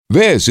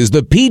This is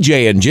the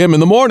PJ and Jim in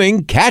the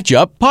Morning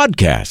Catch-Up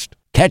Podcast.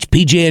 Catch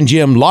PJ and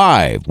Jim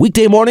live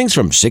weekday mornings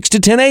from 6 to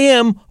 10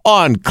 a.m.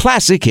 on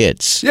Classic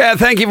Hits. Yeah,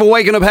 thank you for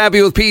waking up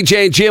happy with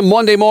PJ and Jim.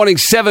 Monday morning,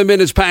 7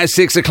 minutes past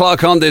 6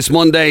 o'clock on this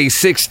Monday,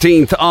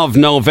 16th of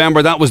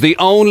November. That was the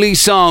only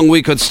song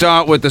we could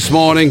start with this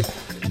morning.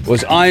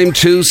 Was I'm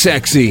Too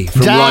Sexy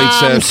from Right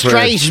Said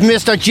Fred. Straight,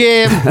 Mr.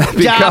 Jim.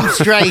 Damn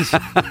straight.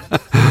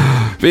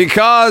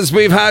 Because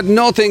we've had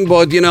nothing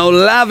but,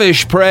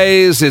 lavish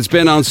praise. It's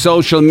been on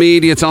social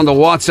media. It's on the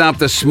WhatsApp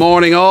this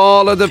morning.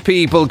 All of the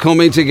people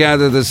coming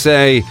together to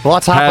say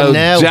what's happened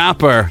now.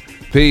 Dapper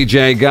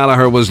PJ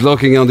Gallagher was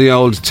looking on the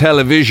old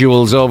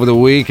televisuals over the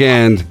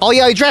weekend. Oh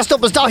yeah, I dressed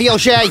up as Daithí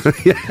O'Shea.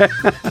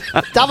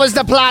 That was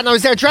the plan. I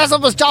was there dressed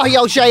up as Daithí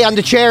O'Shea on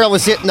the chair I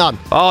was sitting on.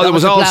 Oh, there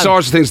was all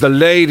sorts of things. The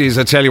ladies,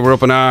 I tell you, were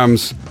up in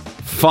arms.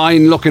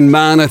 Fine looking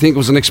man, I think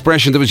was an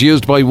expression that was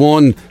used by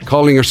one,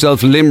 calling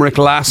herself Limerick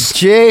Lass.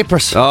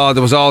 Jeepers. Oh,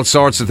 there was all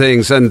sorts of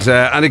things. And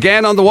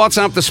again on the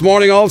WhatsApp this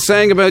morning, all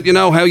saying about,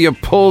 how you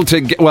pull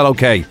together. Well,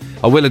 okay,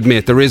 I will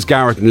admit, there is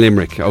Garrett in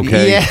Limerick,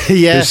 okay?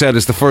 Yeah. Who said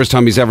it's the first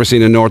time he's ever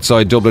seen a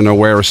Northside Dubliner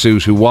wear a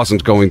suit who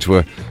wasn't going to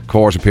a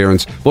court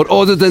appearance. But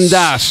other than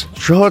that...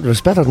 Sure, it was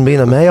better than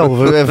being a Mayo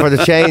for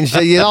the change.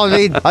 You know what I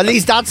mean? At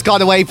least that's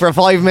gone away for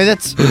 5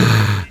 minutes.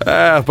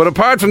 But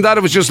apart from that,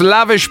 it was just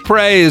lavish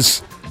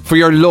praise for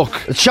your look.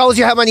 It shows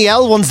you how many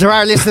L ones there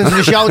are listening to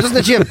the show, doesn't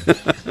it, Jim?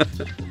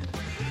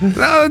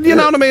 You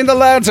know what I mean? The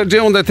lads are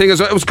doing their thing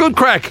as well. It was good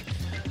crack.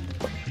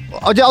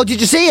 Oh, did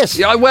you see it?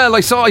 Yeah, well,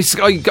 I saw.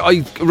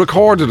 I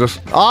recorded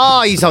it.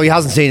 Oh, so he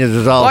hasn't seen it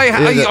at all. I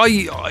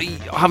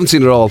haven't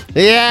seen it all.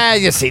 Yeah,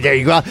 you see, there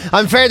you go.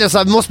 In fairness,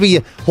 it must be.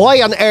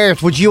 Why on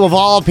earth would you, of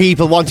all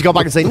people, want to go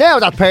back and say, now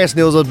that person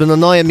who's been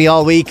annoying me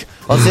all week,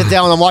 I'll sit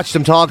down and watch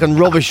them talking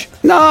rubbish?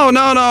 No.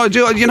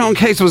 In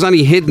case there was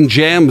any hidden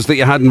gems that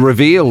you hadn't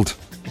revealed.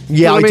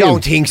 Yeah, I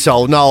don't think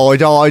so. No,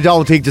 I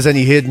don't think there's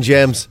any hidden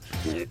gems.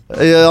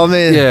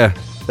 Yeah.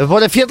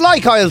 But if you'd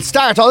like,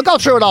 I'll go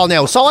through it all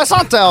now. So I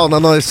sat down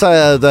and I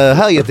said,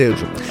 how you doing?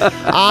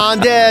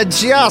 And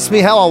she asked me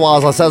how I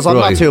was. I said, I'm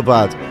not too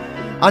bad.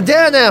 And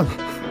then,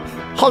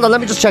 hold on,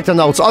 let me just check the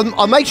notes.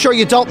 I'll make sure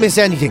you don't miss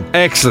anything.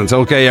 Excellent,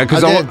 okay, yeah,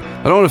 because I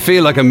don't want to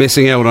feel like I'm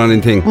missing out on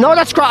anything. No,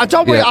 that's great.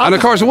 Don't worry. And of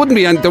course, there wouldn't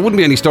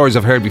be any stories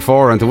I've heard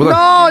before, would there?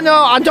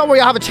 No, and don't worry,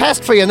 I have a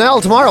test for you now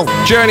tomorrow.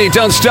 Journey,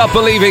 Don't Stop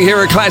Believing here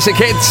at Classic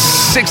Hits.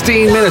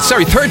 13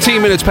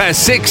 minutes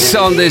past 6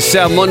 on this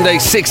Monday,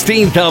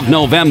 16th of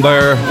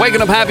November.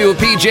 Waking up happy with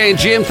PJ and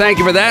Jim, thank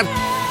you for that.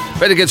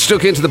 Better get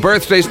stuck into the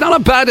birthdays. Not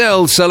a bad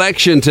old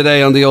selection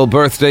today on the old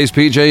birthdays,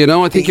 PJ,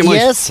 I think you might.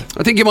 Yes.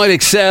 I think you might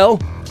excel.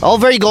 Oh,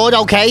 very good.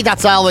 Okay,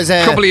 that's always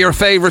a couple of your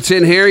favourites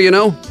in here,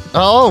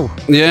 Oh.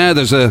 Yeah,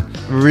 there's a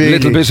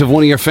little bit of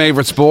one of your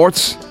favourite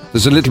sports.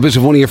 There's a little bit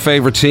of one of your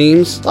favourite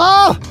teams.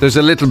 Oh. There's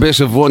a little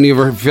bit of one of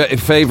your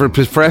favourite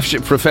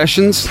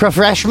professions.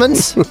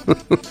 Professions?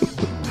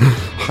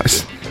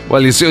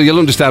 Well, you'll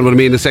understand what I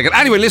mean in a second.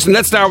 Anyway, listen,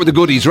 let's start with the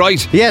goodies,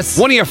 right? Yes.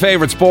 One of your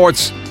favourite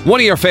sports,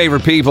 one of your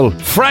favourite people,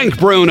 Frank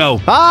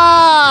Bruno.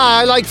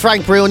 I like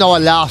Frank Bruno a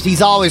lot.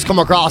 He's always come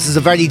across as a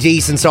very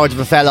decent sort of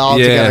a fella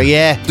altogether,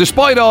 yeah.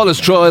 Despite all his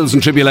trials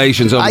and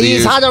tribulations over the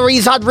years.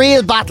 He's had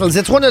real battles.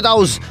 It's one of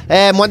those,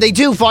 when they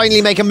do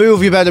finally make a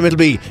movie about him, it'll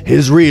be,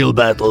 his real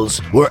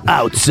battles were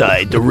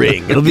outside the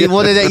ring. It'll be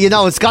one of the,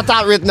 it's got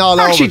that written all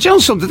over. Actually, Joe,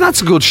 something,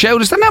 that's a good shout.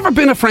 Has there never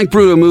been a Frank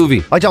Bruno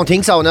movie? I don't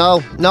think so,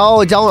 no.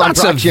 No, I don't.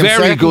 That's a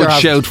very good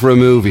shout for a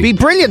movie. Be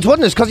brilliant,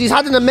 wouldn't it? Because he's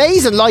had an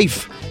amazing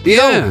life.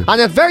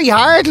 And a very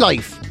hard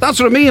life. That's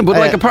what I mean.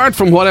 But apart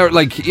from whatever,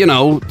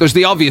 there's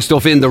the obvious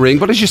stuff in the ring.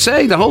 But as you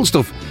say, the whole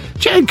stuff.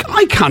 Jake,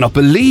 I cannot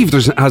believe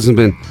there hasn't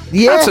been.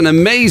 Yeah. That's an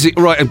amazing.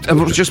 Right,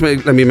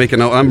 let me make a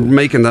note. I'm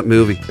making that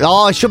movie.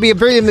 Oh, it should be a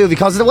brilliant movie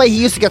because of the way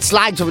he used to get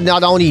slagged.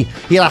 Not only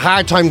he had a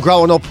hard time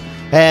growing up.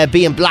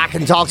 Being black,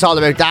 and talks all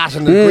about that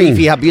and the grief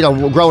he had,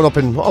 growing up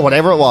in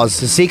whatever it was,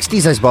 the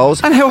 60s, I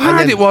suppose. And how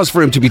hard it was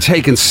for him to be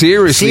taken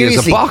seriously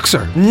as a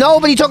boxer.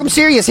 Nobody took him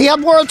serious. He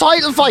had world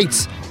title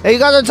fights.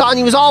 And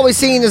he was always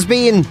seen as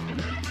being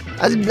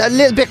a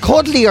little bit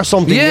cuddly or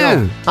something.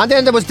 Yeah. And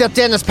then there was that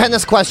Dennis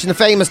Pennis question, the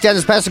famous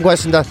Dennis Pennis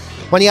question, that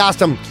when he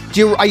asked him,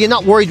 are you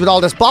not worried with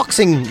all this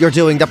boxing you're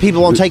doing that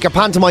people won't take your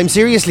pantomime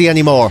seriously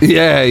anymore?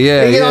 Yeah.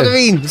 You know what I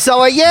mean?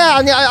 So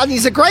and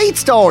he's a great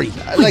story.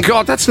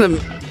 God, that's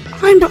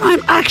I'm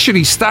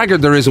actually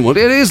staggered there isn't one.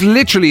 It is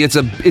literally, it's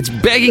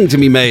begging to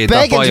be made.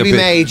 Begging to be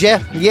made,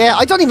 yeah.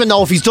 I don't even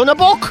know if he's done a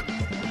book.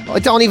 I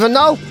don't even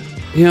know.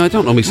 Yeah, I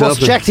don't know myself.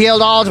 Must check the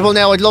old Audible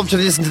now. I'd love to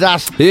listen to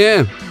that.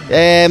 Yeah.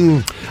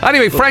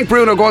 Anyway, Frank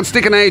Bruno, go on,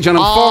 stick an age on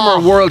him. Former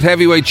world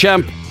heavyweight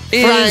champ.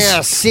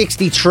 Is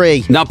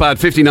 63. Not bad,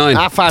 59.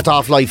 Half fat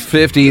off life.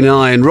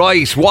 59.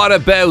 Right, what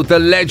about the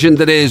legend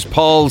that is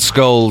Paul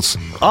Scholes?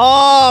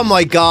 Oh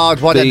my God,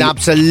 what an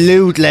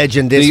absolute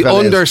legend this The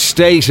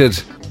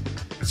understated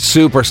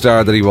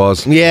superstar that he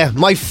was. Yeah,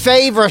 my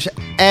favourite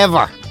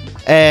ever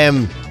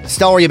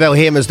story about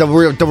him is the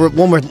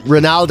one with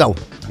Ronaldo.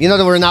 You know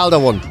the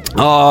Ronaldo one?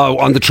 Oh,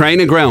 on the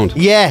training ground.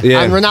 Yeah,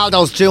 and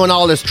Ronaldo's doing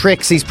all his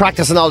tricks. He's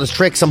practicing all his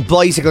tricks and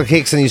bicycle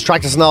kicks, and he's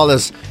practicing all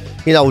his,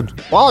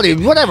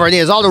 whatever it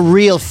is, all the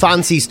real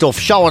fancy stuff,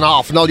 showing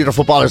off, and all the other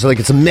footballers are like,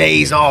 it's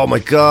amazing, oh my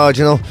God,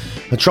 I'm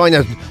trying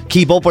to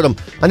keep up with him.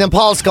 And then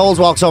Paul Scholes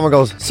walks over and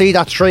goes, see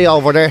that tree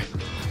over there?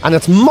 And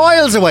it's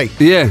miles away.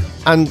 Yeah.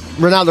 And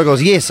Ronaldo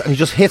goes, yes, and he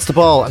just hits the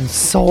ball and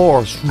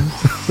soars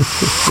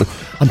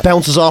and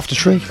bounces off the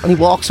tree, and he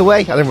walks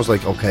away, and everyone's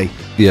like, okay,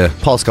 yeah,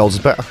 Paul Scholes is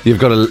better. You've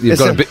got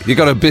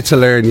a bit to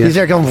learn. Yeah, he's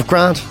there going for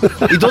Grant.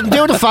 He doesn't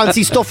do the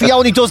fancy stuff. He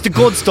only does the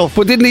good stuff.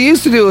 But didn't he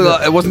used to do?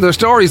 Wasn't there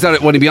stories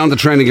that when he'd be on the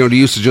training ground, he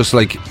used to just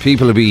like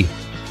people would be,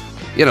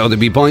 they'd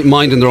be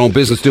minding their own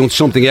business, doing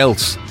something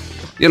else.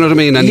 You know what I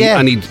mean?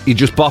 And he'd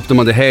just bop them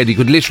on the head. He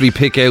could literally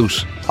pick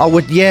out.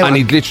 And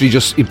he'd literally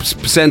he'd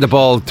send the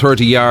ball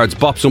 30 yards,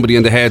 bop somebody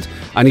in the head,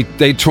 and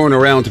they'd turn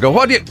around to go,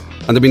 what do you?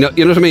 And there'd be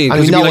you know what I mean?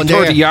 Because he'd be like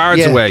 30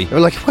 yards away. They're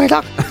like, where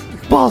that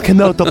ball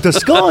came out of the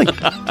sky?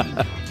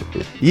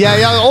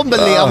 Yeah,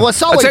 unbelievable. It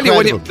so I tell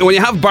you, when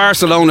you have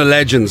Barcelona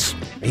legends,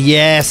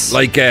 yes,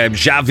 like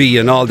Xavi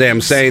and all them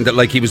saying that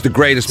like he was the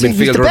greatest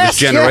midfielder of his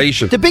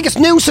generation, the biggest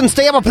nuisance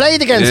they ever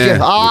played against you.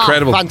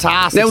 Incredible,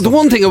 fantastic. Now the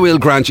one thing I will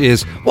grant you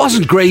is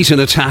wasn't great in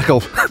a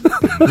tackle.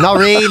 Not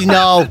really,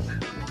 no.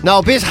 No,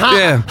 a bit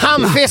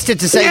ham-fisted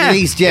to say the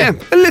least, yeah.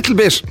 A little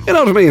bit, you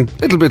know what I mean?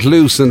 A little bit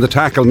loose in the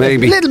tackle,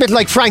 maybe. A little bit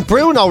like Frank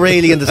Bruno,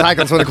 really, in the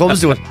tackles when it comes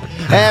to it.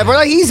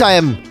 But he's,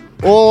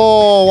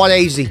 what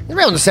age is he?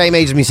 Around the same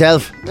age as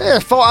myself.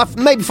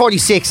 Maybe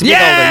 46.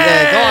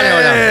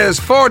 Yes,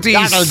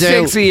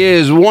 46 he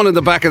is, one in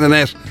the back of the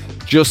net.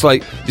 Just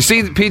like, you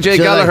see PJ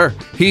Gallagher,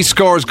 he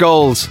scores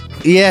goals.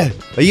 Yeah.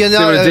 See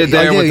what I did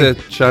there with the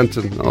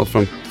chanting all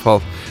from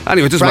Paul.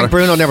 Anyway, it doesn't Frank matter.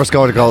 Bruno never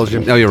scored a goal,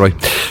 Jim. No, you're right.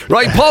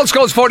 Right, Paul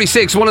Scholes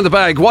 46, one in the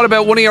bag. What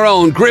about one of your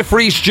own, Griff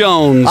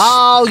Rhys-Jones?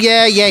 Oh,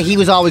 yeah, he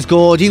was always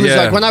good. He was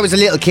like, when I was a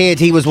little kid,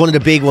 he was one of the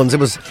big ones. It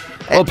was...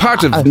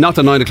 part of not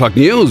the 9 o'clock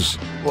news.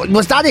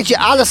 Was that it?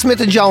 Alice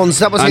Smith and Jones,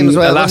 that was him as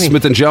well, Alice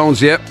Smith and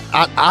Jones, yeah.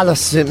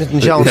 Alice Smith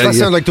and Jones, that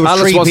sounded like there was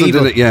Alice three wasn't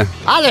people. In it, yeah.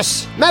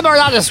 Alice, remember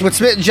Alice with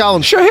Smith and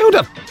Jones? Sure, who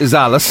the is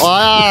Alice?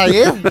 Oh,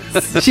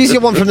 yeah. She's the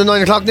one from the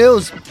 9 o'clock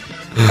news.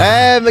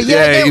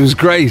 He was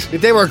great.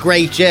 They were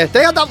great, yeah.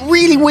 They had that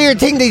really weird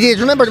thing they did.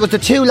 Remember, it was the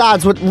two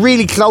lads with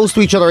really close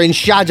to each other in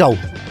shadow,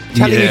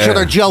 telling each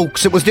other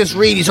jokes. It was this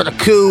really sort of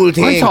cool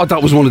thing. I thought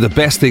that was one of the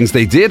best things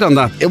they did on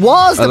that. It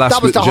was.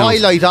 That was the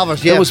highlight of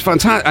it, yeah. It was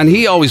fantastic. And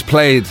he always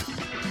played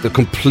the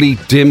complete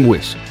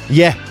dimwit.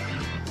 Yeah.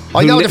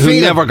 I know the feeling.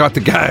 Who never got the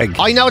gag.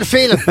 I know the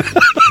feeling.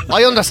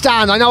 I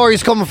understand. I know where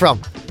he's coming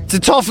from. It's a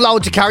tough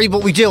load to carry,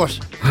 but we do it.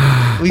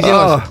 We do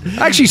it.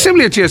 Actually,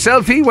 similar to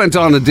yourself, he went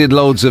on and did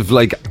loads of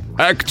like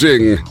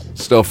acting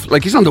stuff.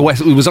 Like he was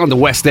on the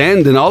West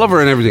End and Oliver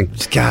and everything.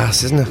 It's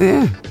gas, isn't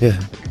it? Yeah.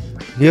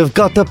 You've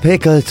got to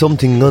pick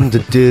something on to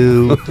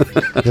do.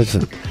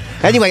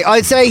 Anyway,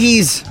 I'd say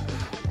he's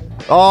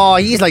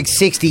like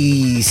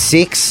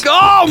 66.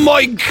 Oh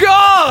my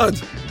God!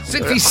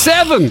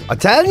 67. I'm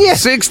telling you.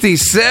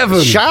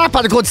 67. Sharp,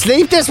 had a good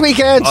sleep this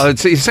weekend.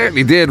 He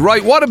certainly did.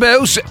 Right, what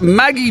about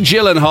Maggie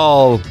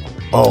Gyllenhaal?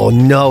 Oh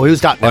no, who's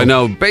that now? I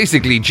know,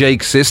 basically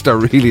Jake's sister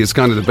really is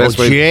kind of the best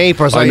way.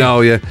 Japers, I know,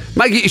 yeah.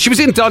 Maggie, she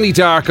was in Donnie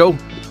Darko.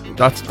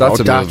 That's a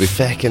movie.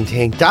 That fucking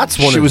thing. That's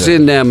one. She was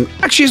in,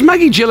 actually is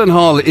Maggie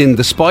Gyllenhaal in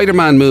the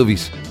Spider-Man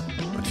movies?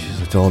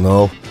 I don't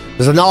know.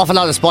 There's an awful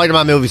lot of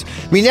Spider-Man movies.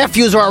 My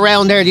nephews were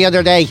around there the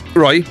other day.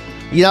 Right.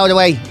 You know the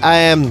way,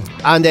 and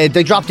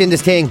they dropped in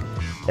this thing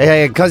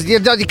because you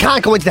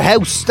can't go into the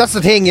house. That's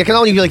the thing. You can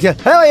only be like,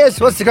 "Oh yes,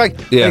 what's the crack?"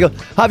 Yeah. Go,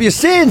 have you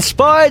seen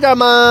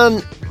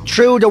Spider-Man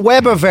Through the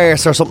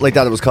Webberverse or something like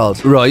that? It was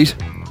called. Right.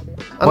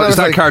 What is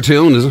that, like,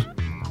 cartoon? Is it?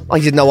 I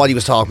didn't know what he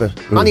was talking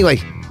about. Anyway,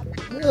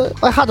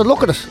 I had a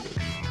look at it.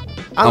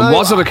 And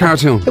was it a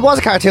cartoon? It was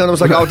a cartoon. I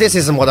was like, this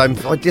isn't what I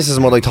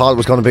thought it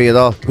was going to be at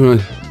all.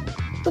 Right.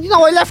 But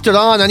I left it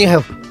on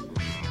anyhow.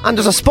 And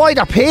there's a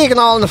spider pig and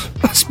all in it.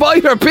 A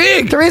spider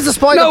pig? There is a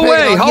spider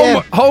pig. No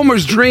way.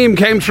 Homer's dream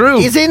came true.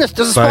 He's in it.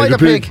 There's a spider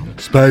pig.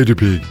 Spider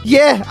pig.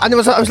 Yeah, and I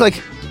was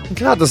like, I'm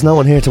glad there's no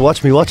one here to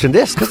watch me watching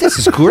this, because this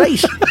is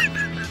great.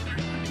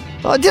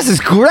 This is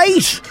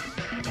great.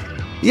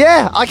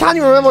 Yeah, I can't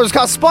even remember. It was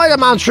called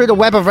Spider-Man Through the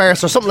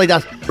Webberverse or something like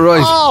that.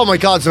 Right. Oh my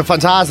God, it's a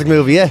fantastic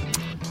movie, yeah.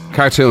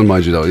 Cartoon,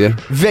 mind you, though, yeah?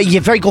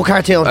 Very good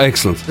cartoon.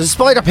 Excellent. There's a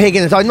spider pig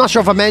in it. I'm not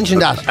sure if I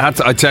mentioned that.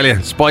 I tell you,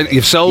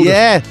 you've sold it.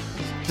 Yeah.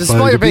 There's a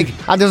spider pig,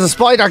 and there's a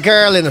spider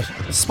girl in it.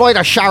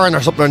 Spider Sharon or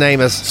something her name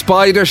is.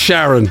 Spider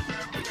Sharon.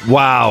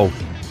 Wow.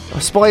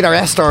 Or Spider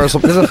Esther or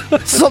something, is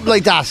it? Something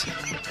like that.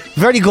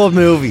 Very good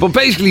movie. But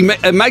basically,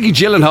 Maggie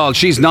Gyllenhaal,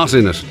 she's not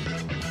in it.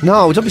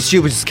 No, don't be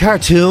stupid. It's a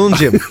cartoon,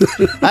 Jim.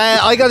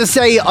 I gotta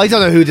say, I don't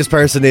know who this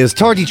person is.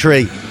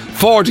 33.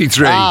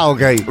 43. Ah,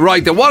 okay.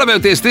 Right, then what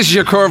about this? This is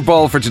your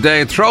curveball for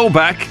today. A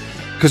throwback.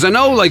 Because I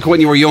know, like,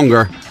 when you were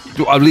younger,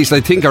 at least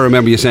I think I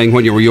remember you saying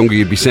when you were younger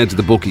you'd be sent to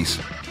the bookies.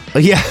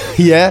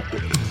 Yeah.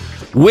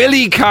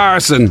 Willie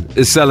Carson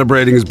is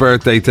celebrating his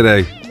birthday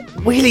today.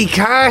 Willie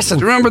Carson.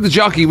 Do you remember the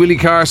jockey Willie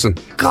Carson?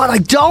 God, I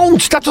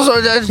don't. That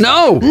doesn't.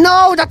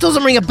 No, that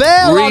doesn't ring a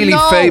bell. really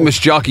famous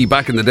jockey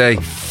back in the day.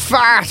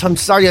 Fart. I'm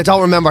sorry, I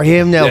don't remember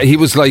him now. Yeah, he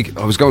was like,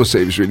 I was going to say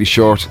he was really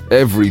short.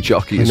 Every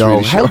jockey is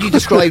really short. How do you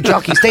describe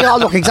jockeys? They all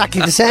look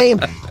exactly the same.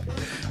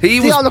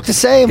 They all look the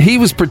same. He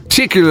was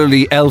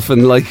particularly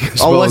elfin-like.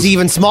 Was he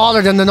even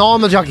smaller than the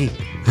normal jockey?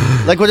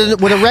 Like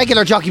would a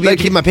regular jockey be able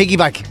to give him a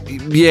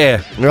piggyback? Yeah,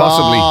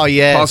 possibly. Oh,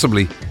 yeah.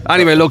 Possibly.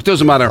 Anyway, look,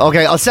 doesn't matter.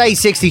 Okay, I'll say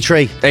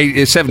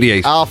 63.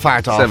 78. Oh,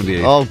 fart off.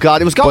 78. Oh,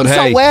 God, it was going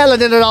so well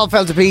and then it all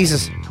fell to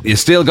pieces. You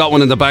still got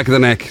one in the back of the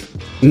neck.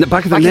 In the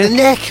back of the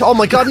neck? Oh,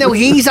 my God, now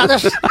he's at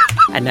it.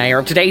 And now you're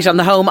up to date on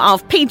the home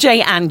of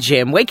PJ and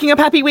Jim. Waking up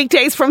happy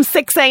weekdays from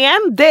 6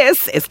 a.m.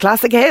 This is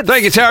Classic Hits.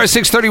 Thank you, Tara.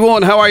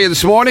 6:31. How are you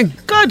this morning?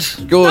 Good.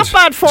 Good. Not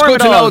bad form It's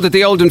good at to all. know that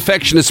the old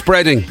infection is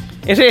spreading.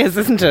 It is,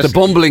 isn't it? The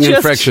bumbling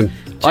infection.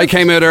 I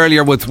came out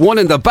earlier with one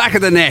in the back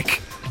of the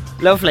neck.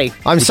 Lovely.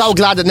 I'm so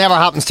glad it never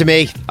happens to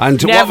me.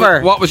 And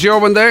Never. What was your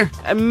one there?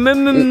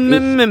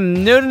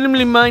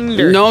 Notably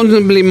milder.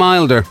 Notably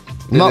milder.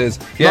 It is.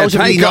 Yeah, Notably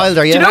thank God.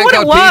 milder, yeah. Do you know Thank what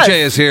it God was? PJ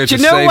is here Do to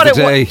you know save what the it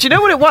day. was? Do you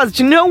know what it was?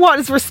 Do you know what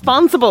is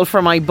responsible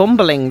for my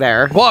bumbling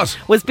there? What?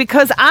 Was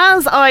because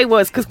as I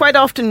was, because quite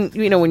often,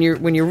 you know, when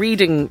you're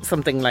reading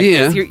something like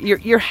this,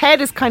 your head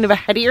is kind of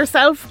ahead of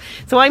yourself.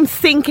 So I'm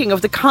thinking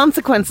of the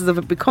consequences of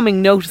it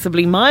becoming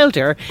noticeably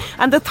milder,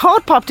 and the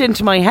thought popped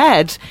into my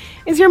head: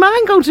 is your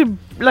man going to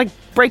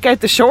break out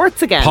the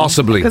shorts again?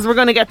 Possibly, because we're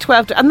going to get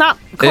 12, and that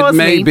caused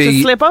me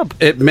to slip up.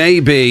 It may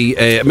be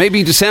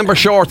maybe December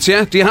shorts.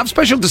 Yeah, do you have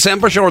special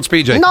December shorts,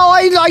 PJ? No,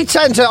 I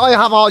tend to. I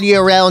have all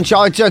year round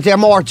shorts. They're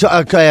more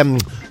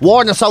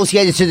worn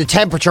associated to the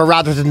temperature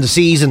rather than the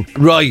season.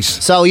 Right.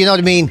 So you know what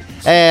I mean.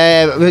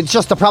 It's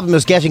just the problem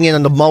is getting in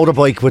on the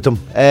motorbike with them.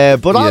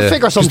 But I'll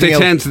figure something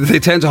out. They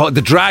tend to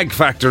the drag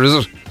factor, is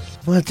it?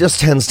 Well, it just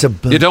tends to.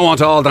 You don't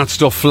want all that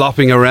stuff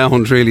flopping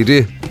around, really, do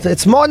you?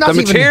 It's more not the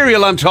even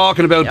material I'm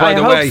talking about, by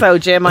the way. I hope so,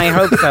 Jim. I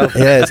hope so.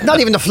 Yeah, it's not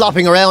even the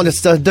flopping around.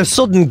 It's the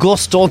sudden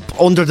gust up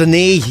under the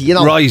knee. You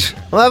know. Right.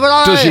 Well,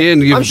 but Does you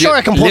in? I'm sure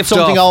I can put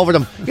something over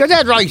them. You're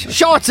dead right.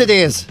 Shorts it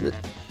is.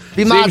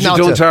 Be mad now.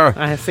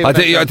 I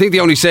think the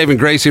only saving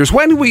grace here is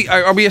when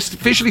are we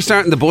officially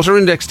starting the butter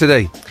index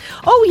today?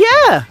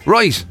 Oh yeah.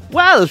 Right.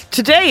 Well,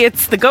 today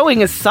it's the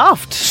going is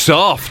soft.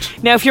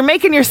 Soft. Now, if you're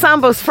making your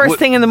sambos first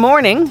thing in the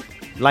morning,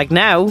 like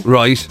now,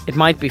 right, it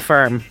might be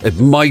firm. It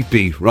might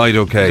be right.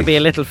 Okay. It'll be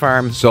a little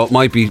firm. So it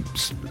might be.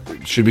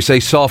 Should we say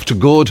soft to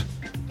good?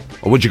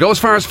 Or would you go as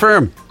far as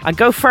firm? I'd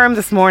go firm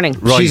this morning.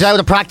 Right. She's out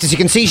of practice. You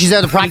can see she's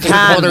out of practice with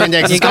the butter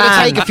index. It's going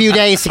to take a few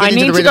days to get into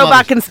the rhythm. I need to go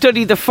back and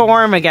study the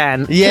form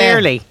again. Yeah.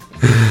 Clearly.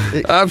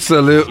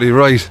 Absolutely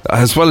right.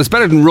 As well, it's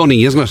better than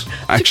runny, isn't it?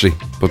 Actually.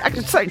 But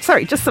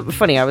sorry, just something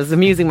funny. I was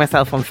amusing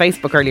myself on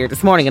Facebook earlier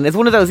this morning, and it's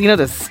one of those, you know,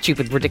 those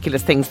stupid,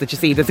 ridiculous things that you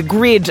see. There's a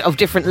grid of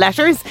different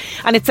letters,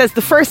 and it says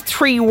the first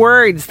 3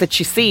 words that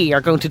you see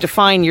are going to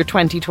define your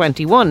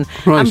 2021.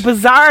 Right. And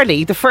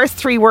bizarrely, the first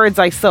 3 words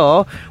I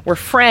saw were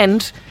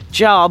friend,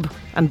 job,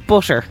 and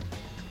butter.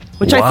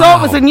 Which I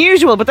thought was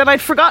unusual, but then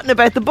I'd forgotten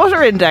about the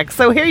butter index,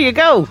 so here you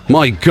go.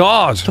 My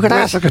God. Look at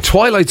that. It's like a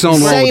Twilight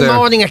Zone road there. Same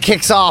morning it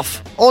kicks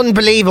off.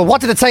 Unbelievable. What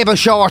did it say about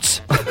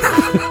shorts?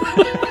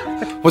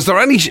 Was there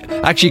any...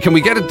 Actually, can we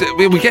get it?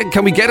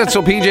 Can we get it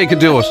so PJ can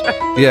do it?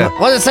 Yeah.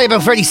 What did it say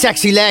about very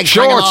sexy legs?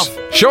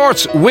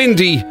 Shorts,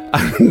 windy,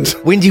 and...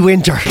 Windy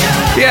winter.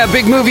 Yeah,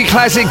 big movie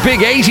classic, big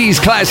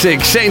 80s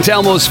classic. St.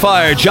 Elmo's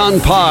Fire, John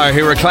Parr,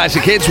 here are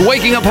Classic Hits.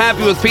 Waking up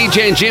happy with PJ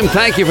and Jim.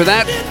 Thank you for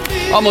that.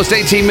 Almost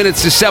 18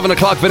 minutes to 7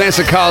 o'clock.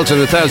 Vanessa Carlton,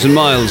 1,000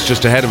 miles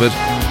just ahead of it.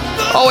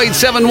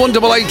 087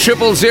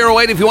 188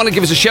 0008 if you want to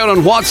give us a shout on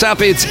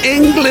WhatsApp. It's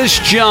English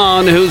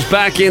John who's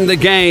back in the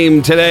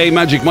game today.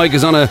 Magic Mike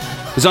is on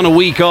a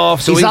week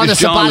off, so he's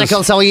English on a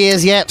sabbatical, so he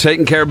is, yeah.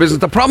 Taking care of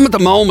business. The problem at the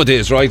moment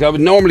is, right,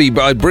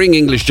 I'd bring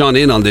English John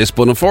in on this,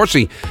 but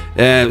unfortunately,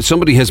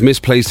 somebody has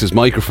misplaced his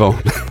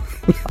microphone.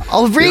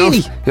 Oh, really?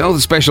 You know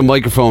the special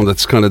microphone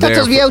that's kind of there. That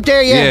does be out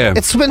there, yeah.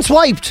 It's been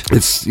swiped.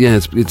 It's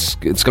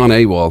gone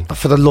AWOL.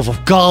 For the love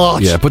of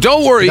God. Yeah, but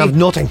don't worry. We have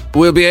nothing.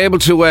 We'll be able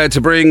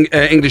to bring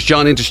English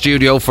John into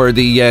studio for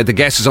the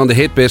guesses on the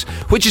hit bit,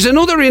 which is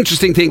another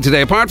interesting thing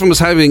today. Apart from us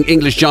having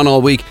English John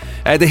all week,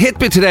 the hit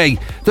bit today,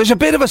 there's a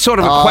bit of a sort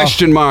of a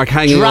question mark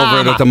hanging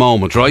over it at the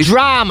moment, right?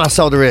 Drama,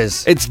 so there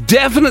is. It's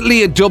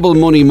definitely a double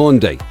money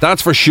Monday,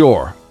 that's for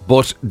sure.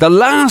 But the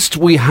last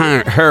we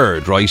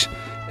heard, right,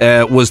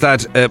 was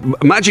that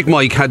Magic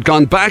Mike had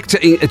gone back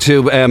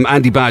to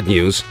Andy Bad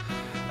News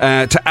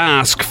to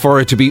ask for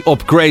it to be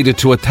upgraded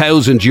to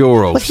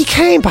 €1,000. But he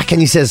came back and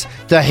he says,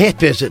 the hit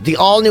bit, the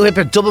all-new hit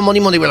bit, double money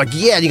Monday. We're like,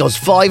 yeah, and he goes,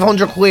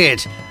 500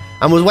 quid.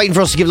 And was waiting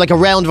for us to give like a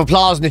round of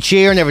applause and a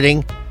cheer and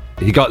everything.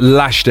 He got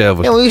lashed out of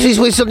it. Yeah,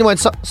 we suddenly went,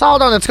 so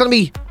hold on, it's going to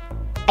be,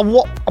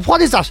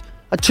 what is that?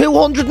 A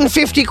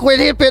 250 quid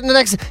hit bit in the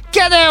next...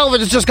 Get out of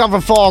it, it's just gone for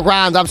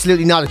 $4,000.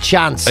 Absolutely not a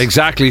chance.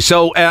 Exactly.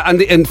 So,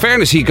 and in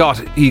fairness,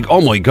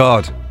 oh my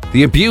God,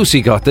 the abuse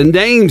he got, the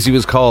names he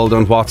was called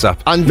on WhatsApp.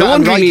 No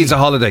wonder he needs a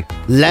holiday.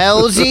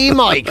 Lousy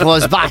Mike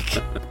was back.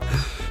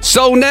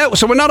 So we're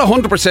not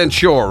 100%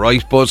 sure,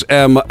 right? But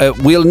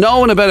we'll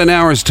know in about an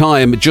hour's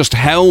time just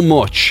how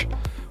much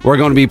we're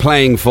going to be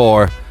playing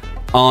for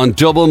on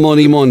Double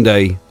Money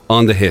Monday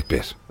on the Hit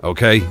Bit.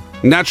 Okay?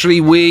 Naturally,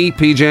 we,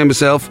 PJ and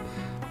myself,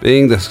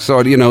 being the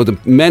sort of, the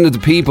men of the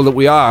people that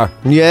we are,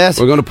 yes,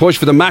 we're going to push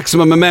for the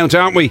maximum amount,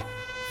 aren't we?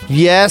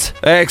 Yes.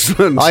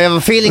 Excellent. I have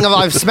a feeling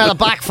I've smelled a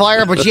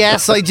backfire, but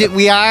yes,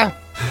 we are.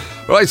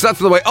 Right, so that's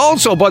the way.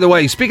 Also, by the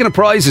way, speaking of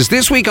prizes,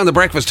 this week on the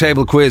Breakfast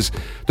Table Quiz,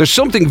 there's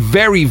something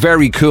very,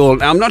 very cool.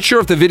 Now, I'm not sure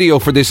if the video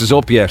for this is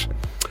up yet,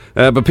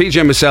 but PJ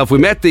and myself, we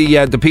met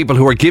the people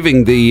who are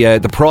giving the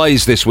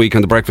prize this week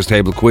on the Breakfast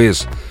Table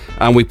Quiz,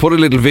 and we put a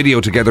little video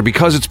together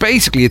because it's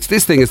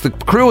this thing. It's the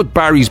crew at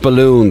Barry's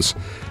Balloons,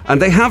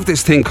 and they have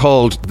this thing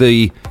called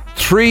the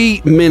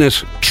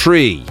 3-minute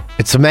tree.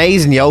 It's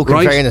amazing, Yoke,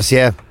 in fairness,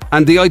 yeah.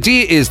 And the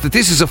idea is that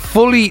this is a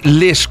fully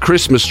lit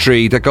Christmas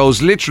tree that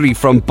goes literally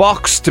from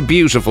box to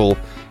beautiful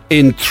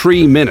in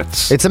 3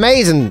 minutes. It's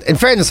amazing. In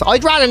fairness,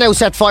 I'd rather now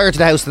set fire to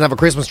the house than have a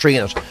Christmas tree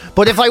in it.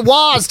 But if I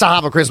was to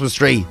have a Christmas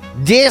tree,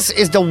 this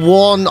is the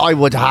one I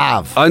would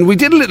have. And we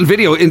did a little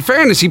video. In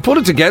fairness, he put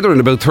it together in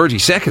about 30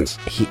 seconds.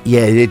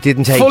 Yeah, it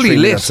didn't take fully 3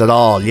 lit minutes at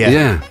all,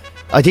 yeah.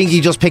 I think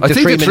he just picked the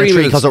 3-minute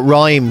tree because it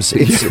rhymes.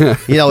 It's,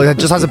 it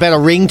just has a better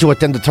ring to it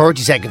than the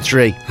 30-second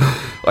tree.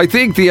 I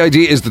think the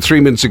idea is the 3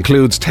 minutes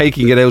includes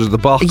taking it out of the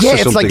box. Yeah, or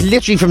it's something. like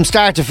literally from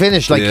start to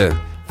finish.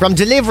 From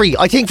delivery.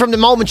 I think from the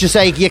moment you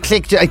say you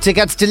click, it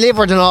gets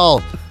delivered and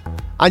all.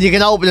 And you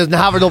can open it and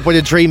have it up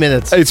within 3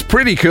 minutes. It's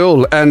pretty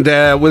cool, and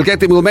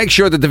we'll make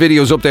sure that the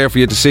video's up there for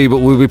you to see. But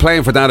we'll be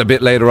playing for that a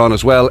bit later on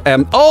as well.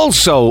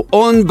 Also,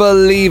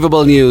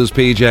 unbelievable news,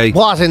 PJ.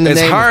 What in the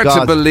name of God? It's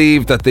hard to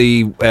believe that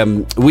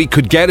we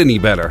could get any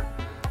better,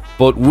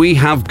 but we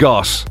have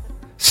got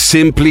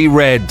Simply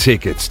Red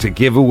tickets to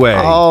give away.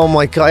 Oh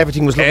my God!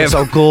 Everything was looking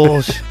so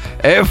good.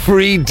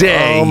 Every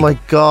day. Oh my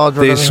God!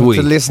 We're this gonna week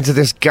have to listen to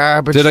this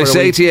garbage. Did I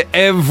say to you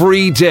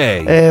every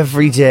day?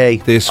 Every day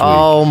this week.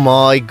 Oh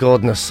my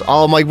goodness!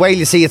 Oh my! Well,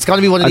 you see, it's going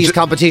to be one of these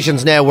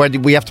competitions now where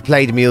we have to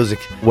play the music.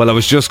 Well, I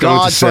was just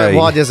going to say,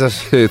 what is it?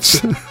 It's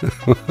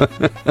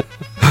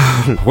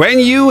when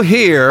you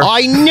hear.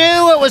 I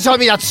knew it was going to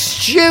be that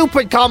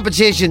stupid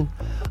competition.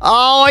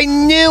 Oh, I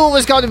knew it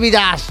was going to be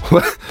that.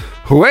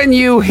 When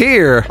you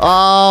hear.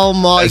 Oh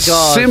my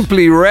God!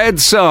 Simply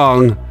Red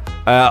song.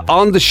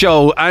 On the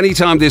show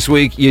anytime this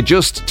week, you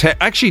just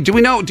actually, do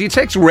you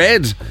text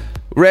red?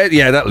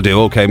 Yeah, that'll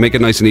do. Okay, make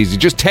it nice and easy.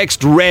 Just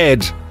text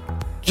red.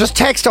 Just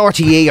text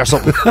RTE or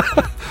something.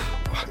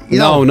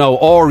 No,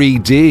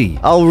 RED.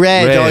 Oh,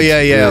 red. Oh,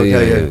 yeah.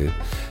 Okay.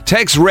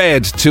 Text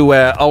red to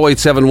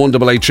 087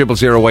 188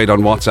 0008 on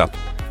WhatsApp.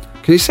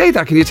 Can you say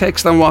that? Can you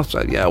text on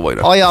WhatsApp? Yeah, why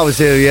not? I always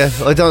do, yeah.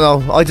 I don't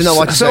know what to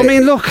say. So, I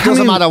mean, look.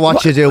 Doesn't matter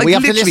what you do. We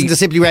have to listen to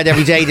Simply Red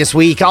every day this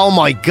week. Oh,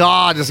 my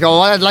God. It's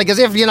going like as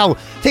if,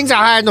 things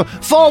are hard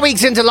enough. 4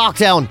 weeks into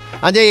lockdown.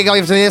 And there you go.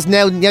 You have to listen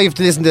now. Now you have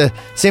to listen to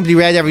Simply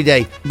Red every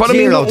day. But I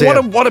mean,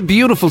 what a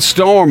beautiful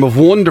storm of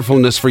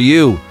wonderfulness for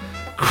you.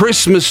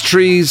 Christmas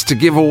trees to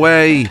give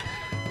away.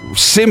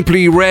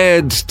 Simply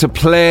Red to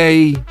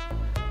play.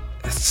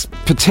 It's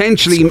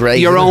potentially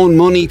great, your own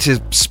money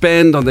to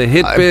spend on the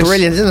Hit Bit.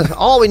 Brilliant, isn't it?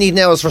 All we need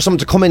now is for someone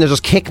to come in and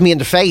just kick me in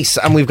the face,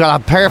 and we've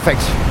got a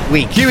perfect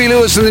week. Huey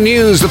Lewis in the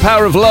news, the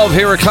power of love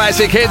here at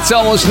Classic Hits,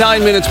 almost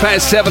 9 minutes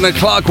past 7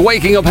 o'clock.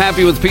 Waking up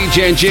happy with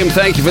PJ and Jim.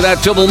 Thank you for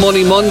that. Double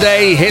Money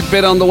Monday, Hit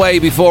Bit on the way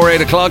before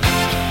 8 o'clock.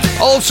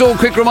 Also, a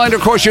quick reminder,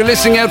 of course, you're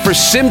listening out for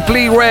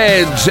Simply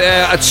Red.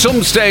 At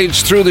some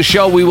stage through the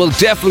show, we will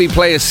definitely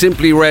play a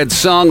Simply Red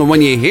song, and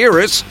when you hear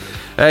it,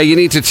 you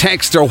need to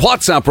text or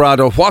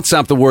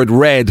WhatsApp the word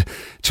red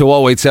to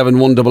 087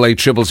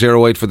 188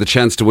 0008 for the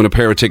chance to win a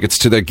pair of tickets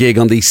to their gig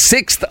on the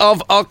 6th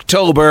of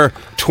October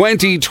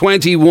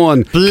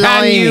 2021. Blimey.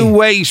 Can you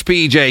wait,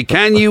 PJ?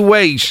 Can you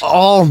wait?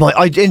 Oh my,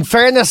 in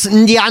fairness,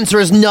 the answer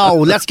is no.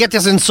 Let's get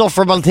this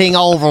insufferable thing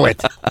over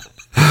with.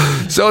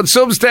 So at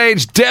some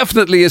stage,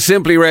 definitely a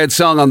Simply Red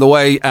song on the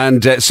way,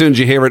 and as soon as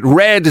you hear it,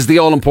 red is the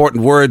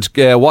all-important word.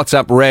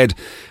 WhatsApp red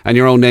and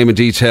your own name and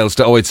details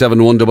to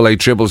 087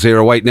 188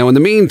 0008. Now, in the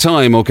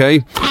meantime,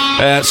 okay,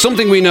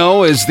 something we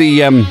know is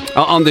the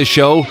on this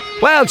show.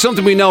 Well,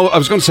 something we know. I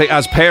was going to say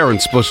as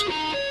parents, but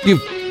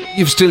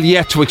you've still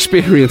yet to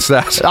experience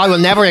that. I will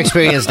never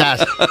experience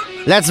that.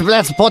 Let's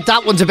put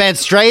that one to bed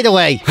straight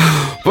away.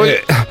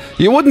 But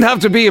you wouldn't have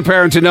to be a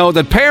parent to know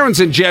that parents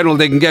in general,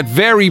 they can get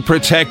very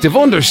protective,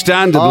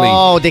 understandably.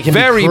 Oh, they can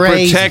very be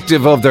crazy.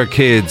 Protective of their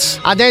kids.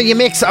 And then you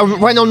mix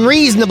when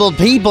unreasonable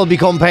people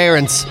become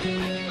parents.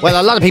 Well,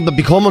 a lot of people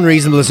become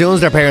unreasonable as soon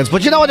as they're parents.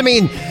 But you know what I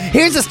mean?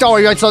 Here's the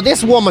story, right? So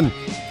this woman,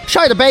 she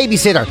had a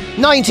babysitter,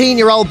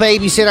 19-year-old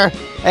babysitter,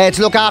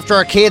 to look after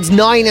her kids,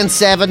 9 and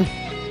 7.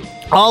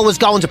 Always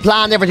going to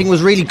plan, everything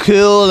was really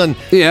cool, and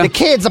the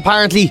kids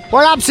apparently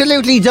were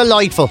absolutely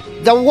delightful.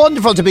 They're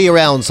wonderful to be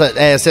around,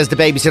 says the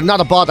babysitter,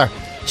 not a bother.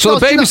 So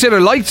the babysitter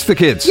liked the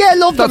kids? Yeah,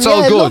 loved them. That's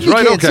all good,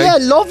 right? Kids. Okay. Yeah,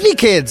 lovely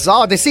kids.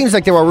 Oh, it seems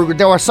like they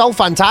were so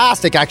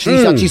fantastic, actually.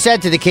 So she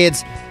said to the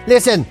kids,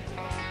 listen,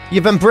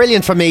 you've been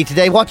brilliant for me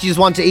today. What do you just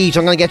want to eat?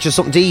 I'm going to get you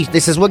something to eat. They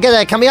says,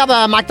 can we have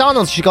a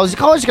McDonald's? She goes, of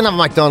course you can have a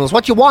McDonald's.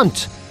 What do you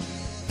want?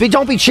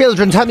 Don't be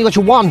children, tell me what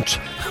you want.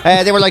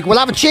 They were like, we'll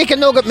have a chicken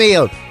nugget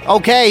meal.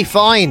 Okay,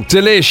 fine.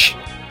 Delish.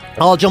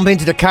 I'll jump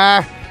into the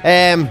car.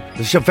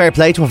 Fair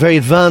play to a very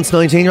advanced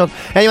 19-year-old.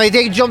 Anyway,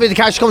 they jump into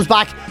the car, she comes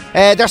back.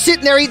 They're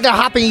sitting there eating their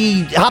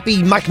happy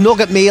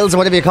McNugget meals or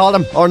whatever you call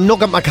them, or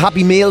Nugget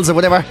McHappy meals or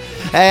whatever.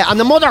 And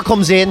the mother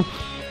comes in,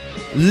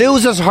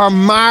 loses her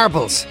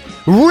marbles,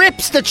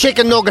 rips the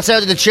chicken nuggets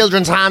out of the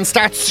children's hands,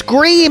 starts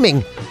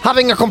screaming,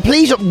 having a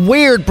complete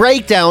weird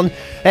breakdown,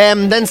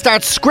 then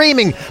starts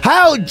screaming,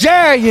 how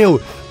dare you!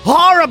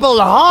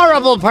 Horrible,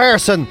 horrible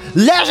person,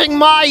 letting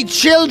my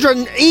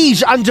children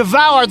eat and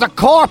devour the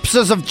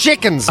corpses of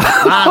chickens.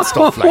 Mad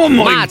stuff, like. Oh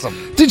my! Mad.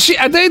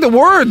 Are they the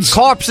words?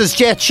 Corpses,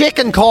 yeah,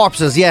 chicken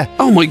corpses, yeah.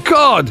 Oh my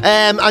God!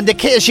 And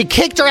she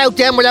kicked her out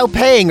then without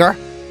paying her.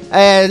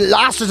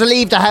 Asked her to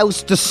leave the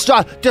house.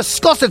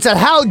 Disgusted, said,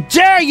 how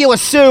dare you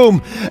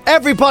assume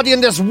everybody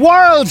in this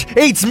world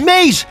eats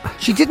meat?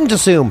 She didn't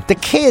assume. The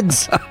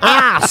kids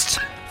asked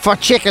for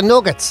chicken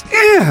nuggets.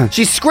 Yeah.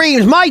 She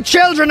screamed, my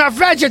children are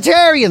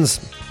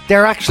vegetarians.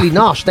 They're actually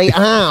not. They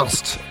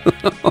asked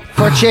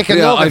for chicken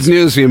nuggets. I've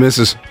news for you,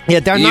 missus. Yeah,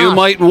 they're not. You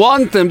might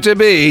want them to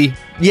be.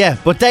 Yeah,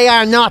 but they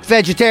are not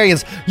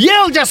vegetarians.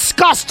 You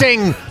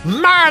disgusting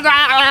murder!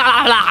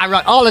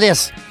 All of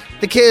this.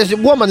 The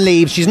woman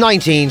leaves. She's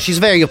 19. She's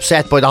very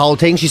upset by the whole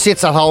thing. She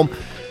sits at home.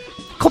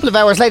 A couple of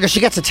hours later, she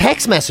gets a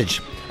text message.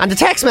 And the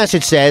text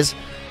message says,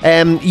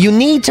 you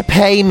need to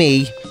pay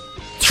me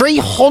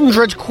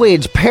 300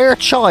 quid per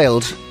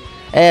child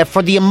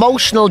for the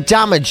emotional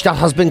damage that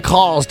has been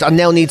caused and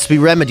now needs to be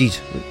remedied.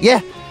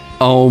 Yeah.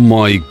 Oh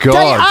my God.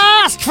 They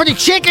asked for the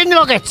chicken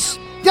nuggets.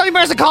 The only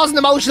person causing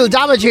emotional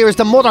damage here is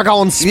the mother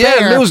going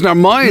spare. Yeah, losing her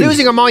mind.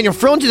 Losing her mind in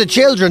front of the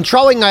children,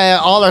 throwing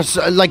all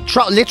her,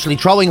 literally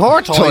throwing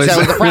her toys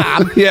out of the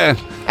pram. Yeah.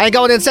 And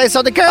going and say,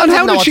 so the girl. And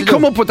how did she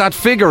come up with that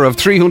figure of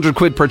 300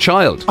 quid per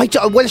child?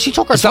 Well, she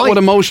took her time. Is that what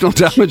emotional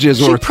damage is?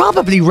 She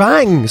probably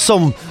rang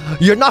some,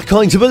 you're not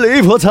going to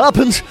believe what's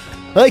happened.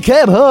 I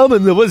came home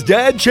and there was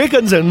dead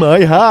chickens in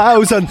my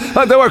house and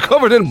they were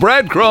covered in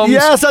breadcrumbs.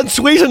 Yes, and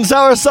sweet and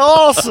sour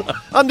sauce.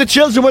 And the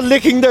children were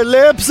licking their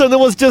lips and it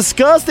was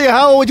disgusting.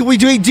 How would we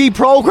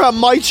deprogram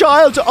my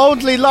child to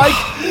only like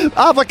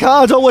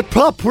avocado with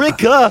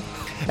paprika?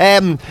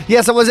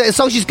 Yes, it was.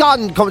 So she's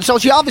gotten. So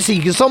she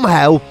obviously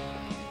somehow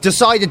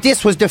decided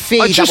this was the fee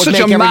that would make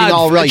everything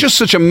all right. Just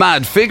such a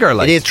mad figure.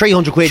 Like. It is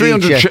 300 quid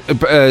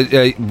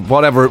 300 each,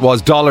 whatever it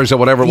was, dollars or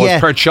whatever it was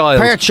per child.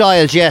 Per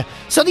child, yeah.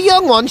 So the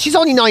young one, she's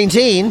only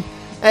 19.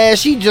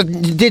 She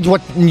just did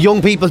what young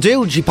people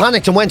do. She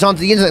panicked and went onto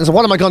the internet and said,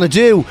 what am I going to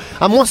do?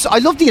 And I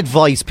love the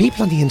advice.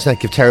 People on the internet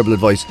give terrible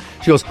advice.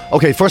 She goes,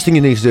 okay, first thing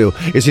you need to do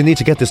is you need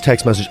to get this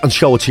text message and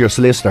show it to your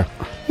solicitor.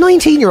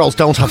 19-year-olds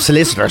don't have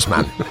solicitors,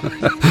 man.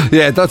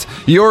 Yeah, that's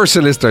your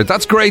solicitor.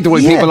 That's great the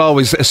way people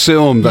always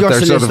assume that your they're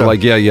solicitor. sort of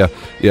like,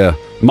 yeah.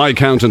 My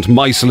accountant,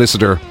 my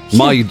solicitor,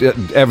 my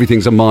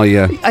everything's a my.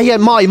 Yeah,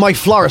 my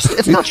florist.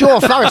 It's not your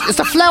florist. It's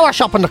the flower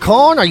shop in the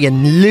corner, you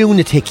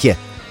lunatic, you.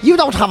 You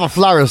don't have a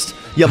florist.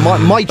 Yeah,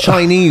 my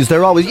Chinese,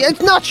 they're always,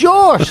 it's not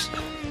yours.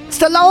 It's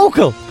the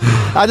local.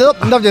 And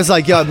nothing's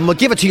like,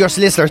 give it to your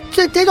solicitor.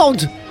 They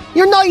don't.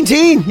 You're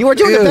 19. You were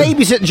doing a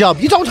babysitting job.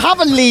 You don't have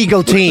a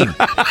legal team.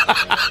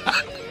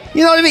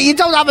 You know what I mean? You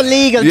don't have a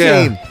legal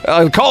team.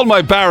 I'll call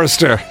my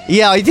barrister.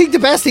 Yeah, I think the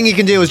best thing you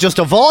can do is just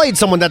avoid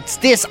someone that's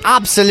this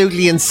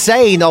absolutely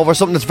insane over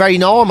something that's very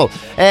normal.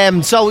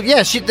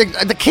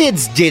 The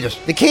kids did it.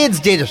 The kids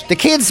did it. The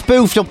kids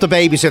spoofed up the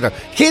babysitter.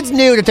 Kids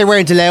knew that they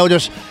weren't allowed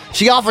it.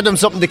 She offered them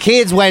something. The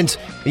kids went,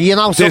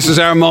 this is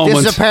our moment.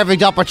 This is a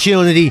perfect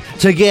opportunity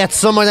to get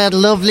some of that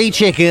lovely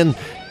chicken.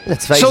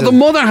 Let's face it. So the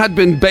mother had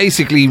been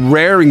basically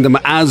rearing them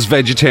as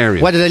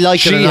vegetarian. Whether they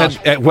liked it or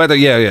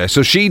not.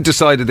 So she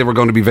decided they were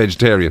going to be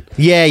vegetarian.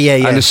 Yeah.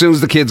 And as soon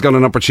as the kids got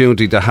an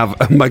opportunity to have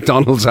a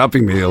McDonald's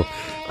Happy Meal,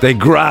 they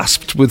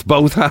grasped with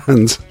both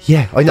hands.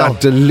 Yeah, I know.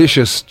 That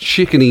delicious,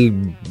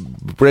 chickeny,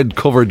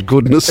 bread-covered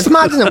goodness. It's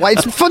mad, isn't it?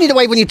 It's funny the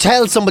way when you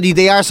tell somebody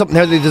they are something,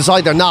 how they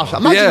decide they're not.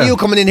 Imagine you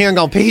coming in here and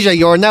going, PJ,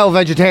 you're now a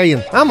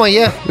vegetarian. Am I?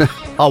 Yeah.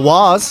 I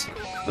was.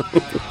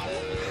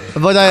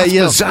 But that's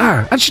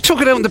bizarre. And she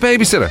took it out on the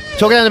babysitter.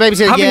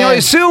 I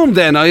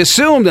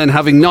assume then,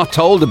 having not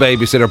told the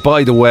babysitter,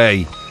 by the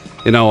way,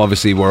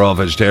 obviously we're all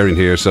vegetarian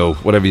here, so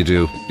whatever you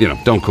do,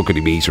 don't cook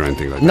any meat or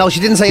anything like that. No, she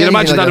didn't say anything.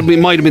 Imagine like that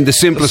might have been the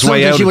simplest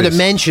way out of she would this. have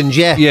mentioned,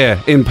 yeah.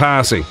 Yeah, in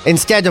passing.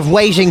 Instead of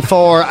waiting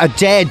for a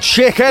dead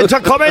chicken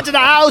to come into the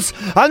house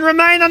and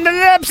remain on the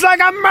lips like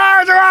a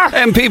murderer.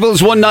 And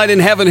People's One Night in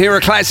Heaven here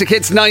at Classic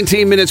Hits,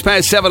 19 minutes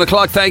past 7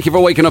 o'clock. Thank you for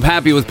waking up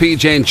happy with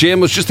PJ and Jim.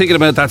 I was just thinking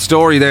about that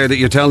story there that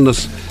you're telling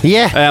us.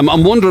 Yeah.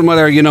 I'm wondering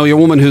whether, your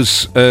woman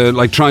who's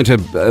trying to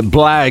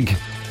blag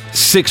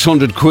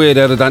 600 quid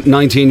out of that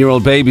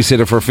 19-year-old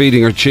babysitter for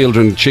feeding her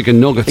children chicken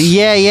nuggets.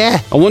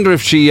 Yeah. I wonder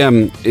if she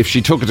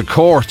took it to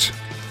court,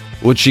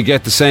 would she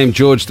get the same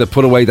judge that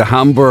put away the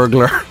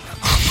Hamburglar?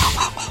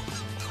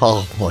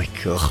 Oh my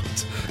God.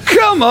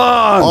 Come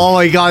on! Oh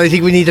my God, I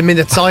think we need a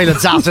minute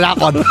silence after that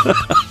one.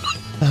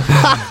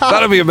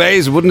 That'd be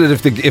amazing, wouldn't it?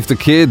 If the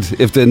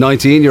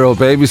 19-year-old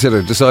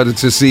babysitter decided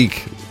to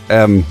seek,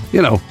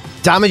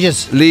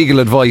 damages, legal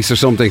advice or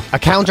something, a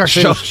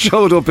countersuit,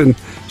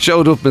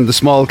 showed up in the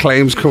small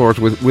claims court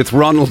with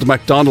Ronald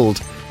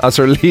McDonald as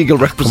her legal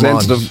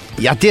representative.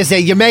 Yeah,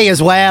 you may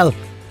as well.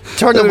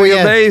 Turn up with you.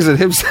 Amazing.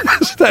 Him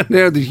standing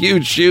there with the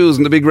huge shoes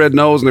and the big red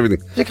nose and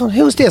everything. They're going,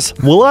 who's this?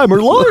 Well, I'm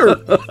her lawyer.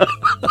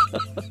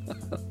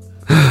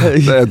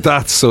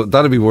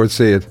 That'd be worth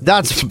seeing. Put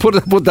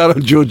that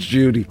on Judge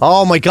Judy.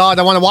 Oh my God,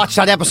 I want to watch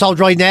that episode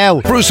right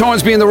now. Bruce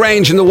Hornsby in the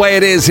range and the way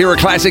it is here at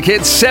Classic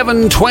Hits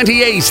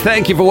 7:28.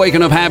 Thank you for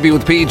waking up happy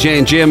with PJ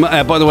and Jim.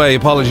 By the way,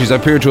 apologies, I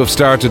appear to have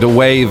started a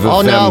wave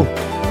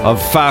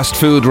of fast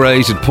food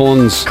related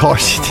puns. Of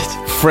course you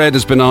did. Fred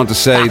has been on to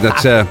say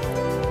that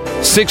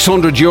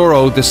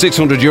 €600, the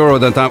 €600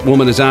 that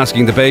woman is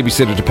asking the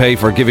babysitter to pay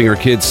for giving her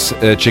kids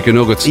chicken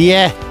nuggets.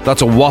 Yeah.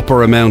 That's a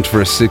whopper amount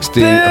for a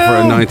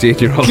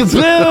 19-year-old. Boom,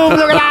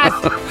 look at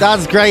that.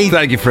 That's great.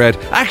 Thank you, Fred.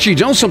 Actually, do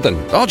you know something?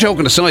 All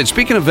joking aside,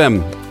 speaking of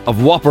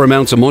whopper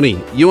amounts of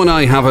money, you and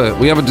I have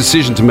a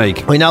decision to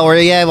make. I know,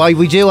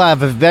 we do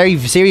have a very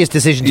serious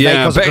decision to make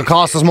because it could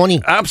cost us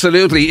money.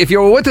 Absolutely. If you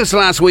were with us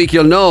last week,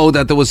 you'll know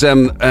that there was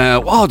there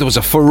was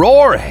a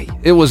furore.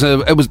 There was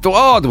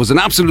an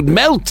absolute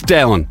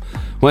meltdown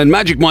when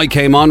Magic Mike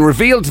came on,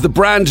 revealed the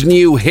brand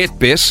new hit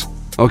bit.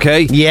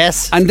 Okay.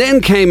 Yes. And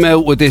then came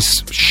out with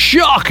this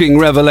shocking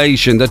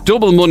revelation that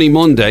Double Money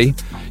Monday.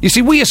 You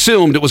see, we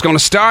assumed it was going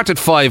to start at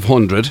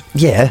 500.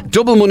 Yeah.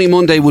 Double Money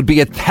Monday would be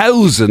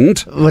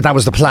 1,000. Well, that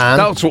was the plan.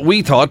 That's what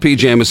we thought,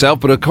 PJ and myself.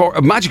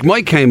 But Magic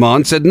Mike came on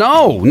and said,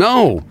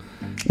 no,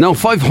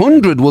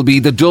 500 will be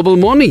the double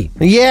money.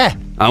 Yeah.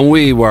 And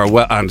we were,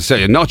 and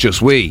say not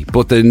just we,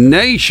 but the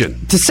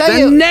nation.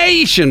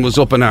 Nation was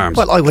up in arms.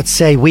 Well, I would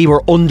say we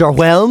were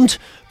underwhelmed,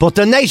 but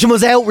the nation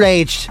was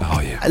outraged. Oh,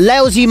 yeah.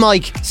 Lousy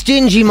Mike,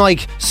 stingy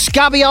Mike,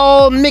 scabby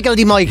old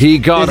Mickledy Mike. He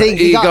got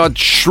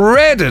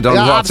shredded on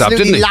WhatsApp, didn't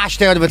he? Absolutely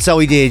lashed out of it, so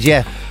he did,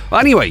 yeah.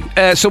 Anyway,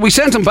 so we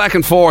sent him back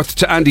and forth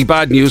to Andy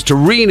Bad News to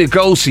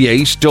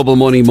renegotiate Double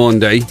Money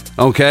Monday,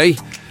 okay?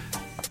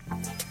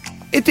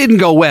 It didn't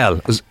go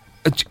well.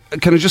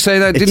 Can I just say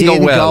that? It didn't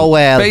go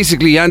well.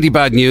 Basically, Andy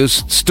Bad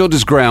News stood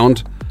his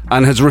ground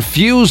and has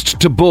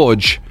refused to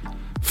budge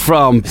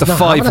from the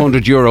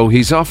 €500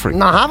 he's offering.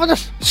 Not having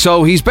it.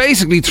 So he's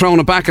basically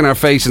thrown it back in our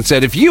face and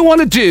said, if you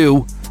want to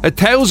do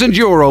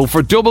 €1,000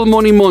 for Double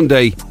Money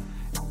Monday,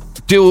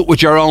 do it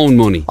with your own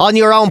money. On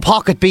your own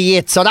pocket be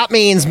it. So that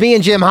means me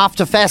and Jim have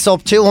to fess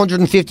up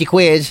 250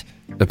 quid.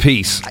 A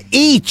piece.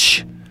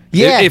 Each.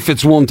 Yeah. If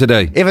it's one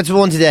today. If it's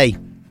one today.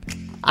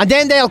 And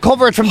then they'll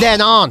cover it from then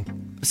on.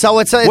 So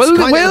it's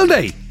will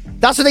they?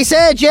 That's what they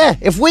said, yeah.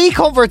 If we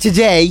cover it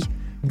today,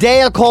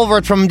 they'll cover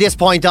it from this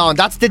point on.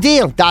 That's the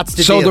deal.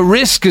 So the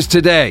risk is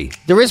today.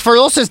 The risk for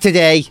us is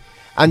today,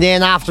 and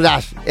then after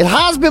that. It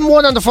has been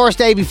won on the first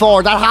day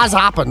before. That has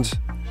happened.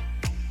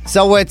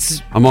 So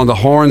I'm on the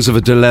horns of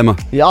a dilemma.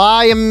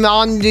 I am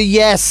on the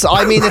yes.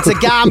 I mean, it's a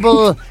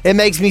gamble. It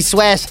makes me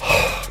sweat.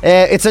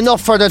 It's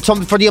enough for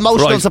the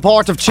emotional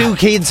support of two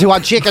kids who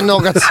had chicken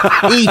nuggets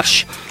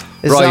each.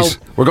 Right, so,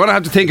 we're going to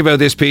have to think about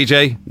this,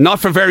 PJ. Not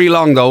for very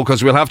long, though,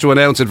 because we'll have to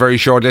announce it very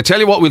shortly. I tell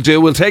you what we'll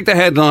do. We'll take the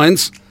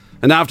headlines,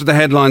 and after the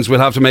headlines, we'll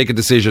have to make a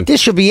decision. This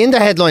should be in the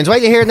headlines. Wait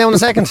till you hear it now in a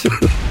second.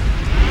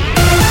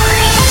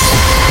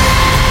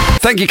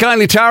 Thank you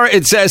kindly, Tara.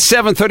 It's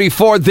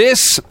 7:34.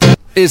 This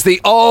is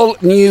the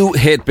all-new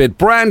Hitbit.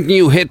 Brand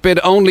new Hitbit,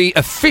 only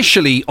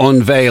officially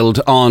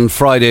unveiled on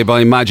Friday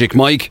by Magic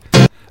Mike.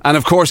 And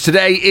of course,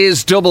 today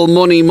is Double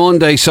Money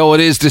Monday, so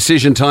it is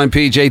decision time,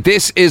 PJ.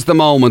 This is the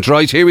moment,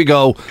 right? Here we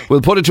go.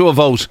 We'll put it to a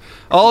vote.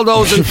 All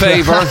those in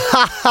favour?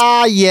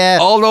 Yeah.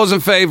 All those in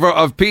favour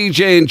of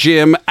PJ and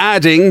Jim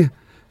adding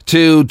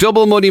to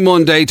Double Money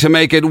Monday to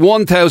make it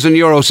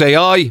 €1,000, say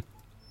aye.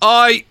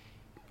 Aye.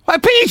 Why,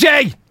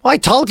 PJ! I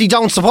totally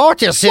don't support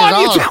this at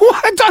all.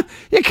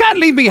 You can't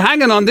leave me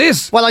hanging on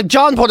this. Well,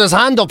 John put his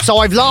hand up, so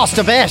I've lost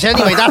a bet.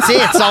 Anyway, that's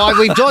it. So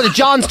we've done it.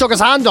 John stuck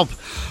his hand up.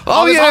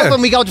 I was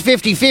hoping we go to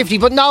 50-50,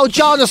 but no,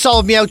 John has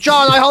sold me out.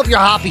 John, I hope you're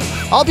happy.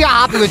 I hope you're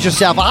happy with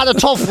yourself. I had a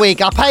tough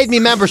week. I paid me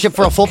membership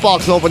for a football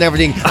club and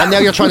everything, and now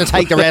you're trying to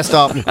take the rest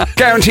off me.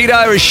 Guaranteed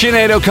Irish,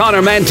 Sinead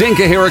O'Connor,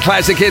 Mandinka here at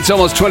Classic Hits,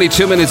 almost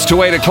 22 minutes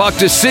to 8 o'clock.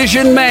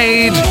 Decision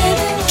made.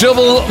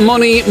 Double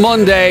Money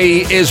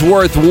Monday is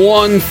worth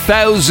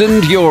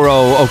 €1,000.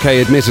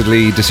 Okay,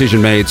 admittedly, decision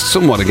made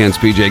somewhat against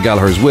PJ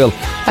Gallagher's will.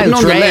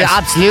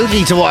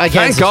 Absolutely to what against.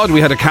 Thank God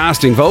we had a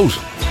casting vote.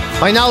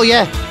 I know,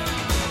 yeah.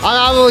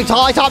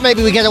 I thought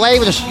maybe we'd get away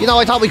with it. You know,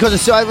 I thought we could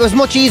have. It was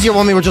much easier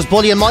when we were just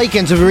bullying Mike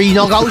into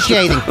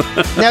renegotiating.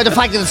 Now the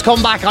fact that it's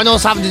come back on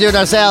us having to do it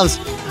ourselves.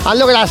 And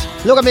look at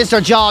that. Look at Mr.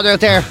 John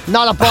out there.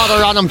 Not a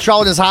bother on him,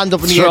 throwing his hand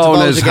up in the air.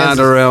 Throwing his hand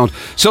around.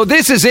 So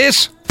this is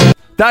it.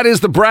 That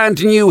is the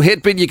brand new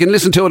Hitbit. You can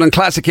listen to it on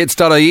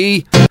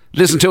classichits.ie.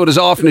 Listen to it as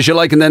often as you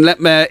like, and then let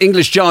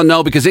English John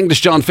know, because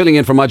English John filling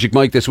in for Magic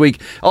Mike this week.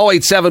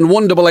 087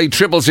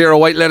 188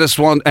 0008. Let us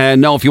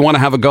know if you want to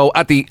have a go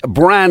at the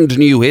brand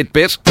new hit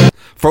bit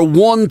for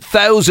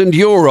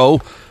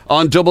 €1,000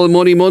 on Double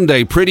Money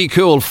Monday. Pretty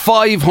cool.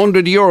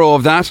 €500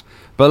 of that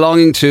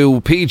belonging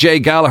to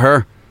PJ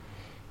Gallagher.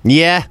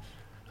 Yeah.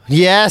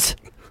 Yes.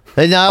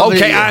 No,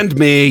 okay, and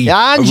me.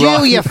 And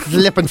right. you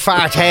flippin'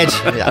 fart head.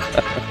 Yeah.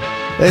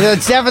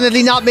 It's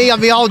definitely not me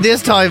on my own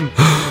this time.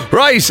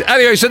 Right,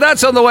 anyway, so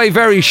that's on the way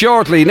very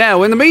shortly.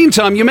 Now, in the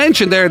meantime, you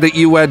mentioned there that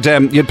you had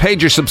you'd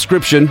paid your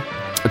subscription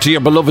to your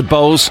beloved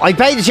Bose. I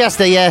paid it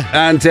yesterday, yeah.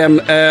 And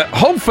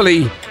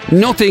hopefully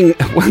nothing...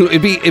 Well,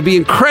 it'd be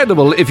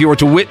incredible if you were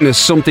to witness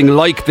something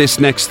like this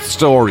next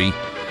story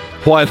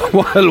while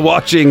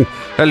watching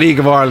a League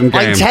of Ireland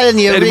game. I'm telling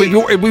you,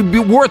 it would be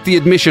worth the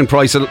admission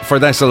price for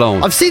this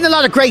alone. I've seen a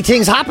lot of great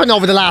things happen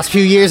over the last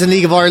few years in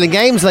League of Ireland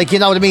games. Like, you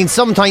know what I mean?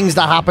 Some things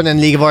that happen in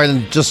League of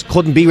Ireland just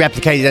couldn't be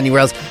replicated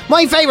anywhere else.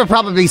 My favourite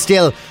probably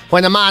still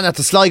when a man at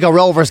the Sligo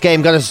Rovers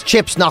game got his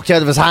chips knocked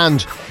out of his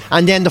hand,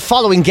 and then the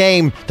following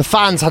game the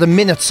fans had a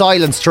minute's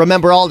silence to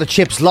remember all the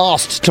chips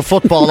lost to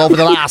football over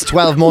the last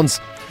 12 months.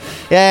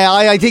 Yeah,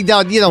 I think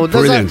that, you know,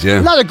 there's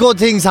a lot of good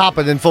things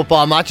happen in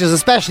football matches,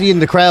 especially in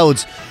the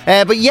crowds.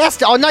 But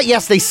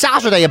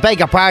Saturday, I beg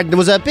your pardon, there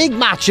was a big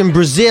match in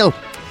Brazil,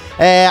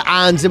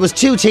 and there was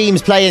two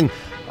teams playing.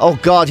 Oh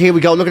God, here we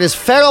go. Look at this: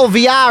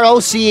 Ferroviário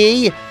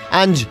OCE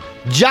and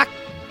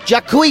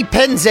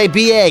Jacuipense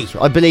BA,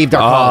 I believe they're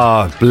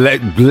called.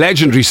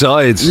 Legendary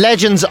sides.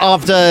 Legends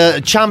of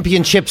the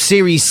Championship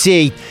Series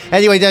C.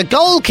 Anyway, the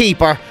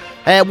goalkeeper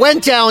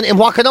went down in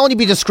what can only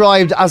be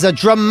described as a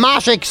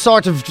dramatic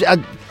sort of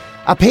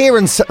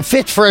appearance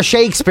fit for a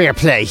Shakespeare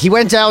play. He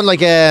went down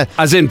like a...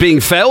 As in being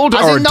fouled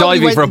or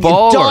diving for a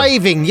ball?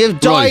 Diving,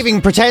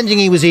 right. Pretending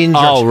he was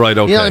injured. Oh, right,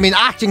 okay. You know what I mean?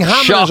 Acting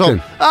hammer.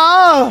 Shocking.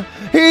 Oh,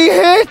 he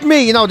hit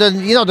me. You know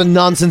the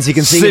nonsense you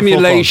can see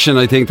Simulation,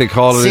 I think they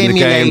call it in the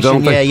game,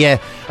 don't they? Yeah.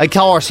 Of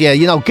course, yeah.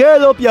 You know,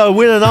 get up, you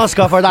win an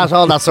Oscar for that,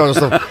 all that sort of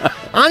stuff.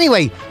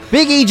 Anyway,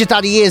 big Egypt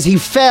that he is, he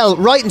fell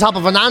right on top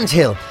of an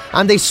anthill,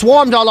 and they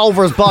swarmed all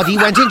over his body. He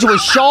went into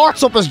his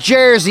shorts, up his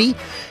jersey.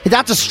 He'd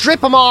had to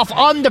strip him off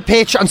on the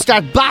pitch and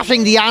start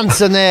batting the ants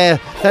and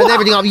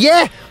everything off.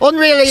 Yeah,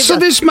 unreal. So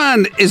this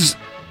man is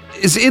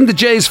in the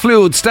J's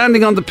fluid,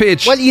 standing on the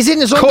pitch. Well, he's in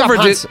his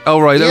underpants.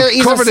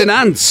 Covered in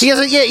ants.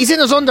 He's in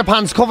his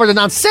underpants, covered in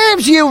ants.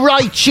 Serves you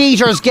right,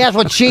 cheaters. Get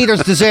what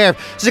cheaters deserve.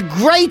 There's a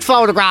great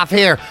photograph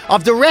here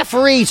of the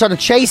referee sort of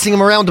chasing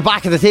him around the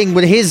back of the thing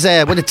with his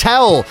with a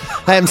towel,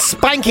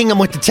 spanking him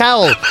with the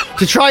towel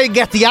to try and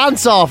get the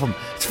ants off him.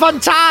 It's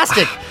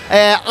fantastic.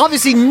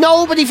 Obviously,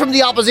 nobody from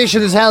the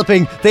opposition is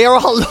helping. They are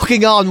all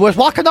looking on with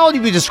what can only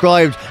be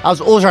described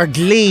as utter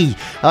glee.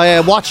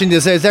 Watching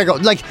this,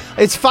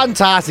 it's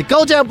fantastic.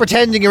 Go down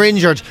pretending you're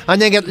injured,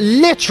 and then get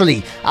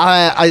literally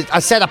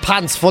a set of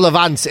pants full of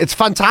ants. It's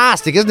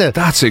fantastic, isn't it?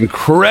 That's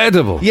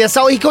incredible. Yeah,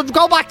 so he could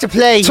go back to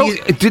play. So,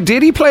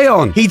 did he play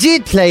on? He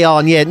did play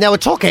on. Yeah. Now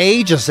it took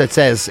ages. It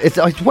says.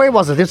 Where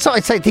was it? I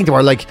think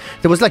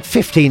there was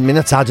 15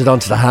 minutes added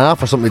onto the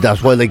half or something like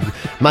that. While they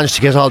managed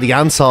to get all the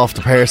ants off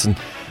the person.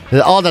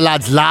 All the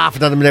lads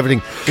laughing at him and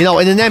everything, you know,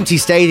 in an empty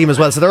stadium as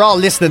well, so they're all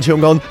listening to him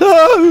going,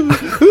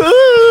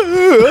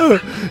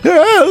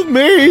 help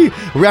me.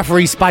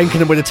 Referee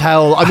spanking him with a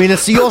towel. I mean,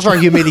 it's the utter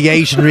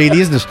humiliation,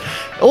 really, isn't it?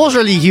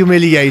 Utterly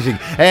humiliating.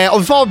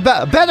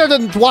 Better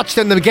than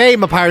watching the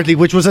game, apparently,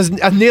 which was a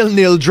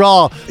 0-0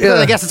 draw. Yeah.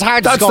 I guess it's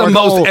hard to score a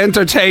goal. That's the most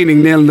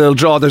entertaining 0-0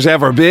 draw there's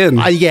ever been.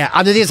 Yeah,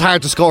 and it is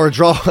hard to score a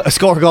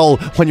goal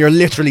when you're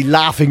literally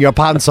laughing your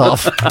pants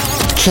off.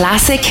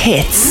 Classic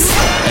hits.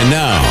 And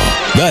now,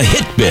 the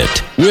Hit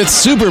Bit with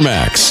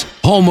Supermax,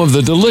 home of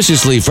the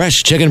deliciously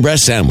fresh chicken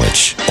breast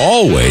sandwich.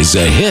 Always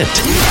a hit.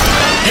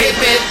 Hit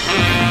Bit.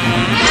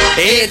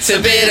 It's a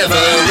bit of a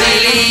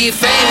really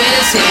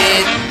famous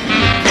hit.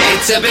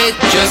 It's a bit,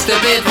 just a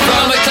bit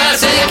from a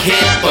classic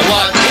hit. But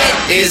what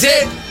hit is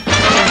it?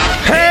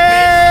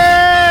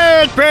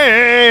 Hit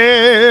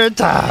Bit!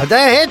 The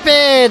Hit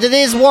Bit! It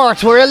is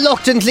worked. We're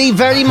reluctantly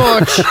very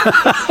much.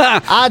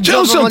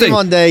 Joe, something.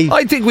 Monday.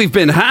 I think we've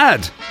been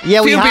had.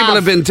 Yeah, we have. A few people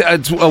have been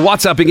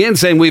WhatsApping in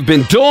saying we've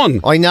been done.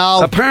 I know.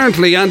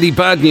 Apparently, Andy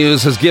Bad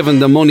News has given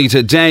the money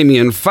to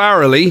Damien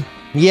Farrelly.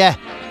 Yeah.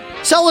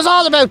 So it was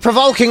all about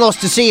provoking us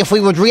to see if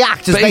we would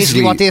react, is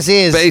basically what this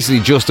is.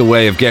 Basically just a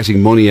way of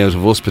getting money out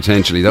of us,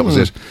 potentially. That was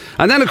it.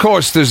 And then, of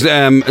course, there's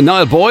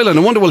Niall Boylan.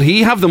 I wonder, will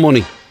he have the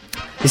money?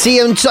 You see,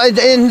 in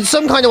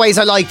some kind of ways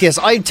I like this.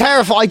 I'm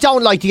terrified. I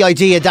don't like the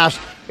idea that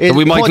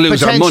we might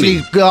lose our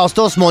money. Cost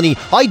us money.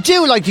 I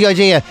do like the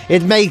idea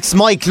it makes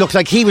Mike look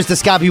like he was the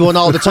scabby one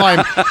all the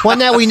time. Well,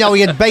 now we know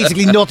he had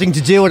basically nothing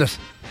to do with it.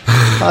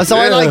 So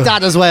I like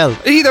that as well.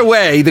 Either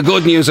way, the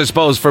good news, I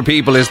suppose, for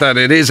people is that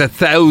it is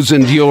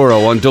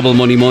 €1,000 on Double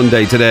Money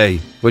Monday today,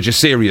 which is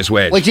serious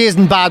wage. Which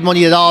isn't bad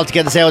money at all to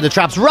get us out of the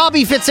traps.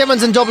 Robbie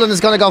Fitzsimmons in Dublin is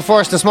going to go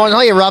first this morning.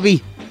 Hiya,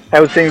 Robbie.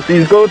 How's things?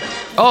 Things good?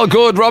 Oh,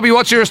 good. Robbie,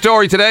 what's your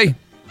story today?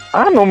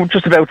 I'm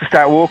just about to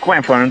start work,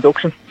 waiting for an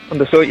induction. on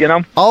the site, you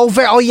know.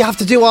 Oh, you have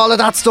to do all of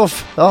that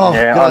stuff. Oh,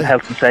 Yeah, God. all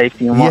health and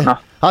safety and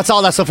whatnot. That's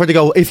all that stuff where they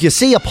go, if you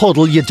see a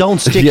puddle, you don't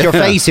stick your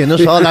face in it.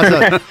 Oh,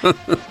 that's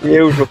it.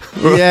 Usual.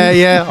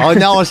 Yeah, I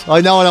know it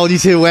only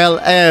too well.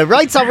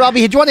 Right, so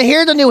Robbie, do you want to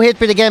hear the new hit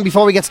bit again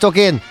before we get stuck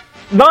in?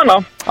 No.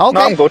 Okay. No,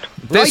 I'm good.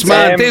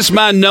 This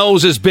man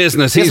knows his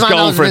business. He's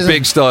going for it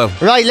big style.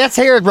 Right, let's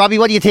hear it, Robbie.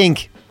 What do you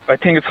think? I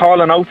think it's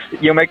Hall & Oates,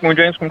 You Make My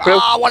Dreams Come True.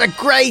 Oh, what a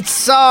great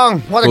song.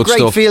 What a Good great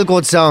stuff.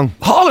 feel-good song.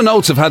 Hall &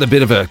 Oates have had a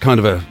bit of a kind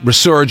of a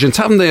resurgence,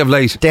 haven't they, of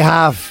late? They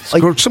have.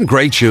 Some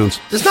great tunes.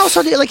 There's no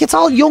sort of, it's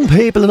all young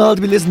people and all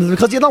to be listening to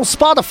because,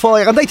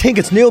 Spotify, and they think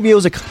it's new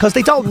music because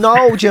they don't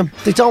know, Jim.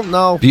 They don't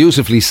know.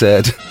 Beautifully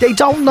said. They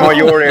don't know. Oh,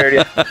 your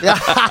area.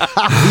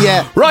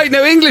 Yeah. Right,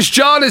 now English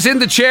John is in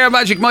the chair.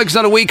 Magic Mike's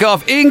on a week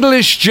off.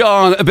 English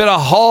John, a bit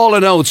of Hall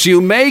 & Oates.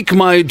 You make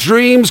my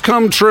dreams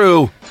come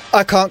true.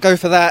 I can't go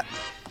for that.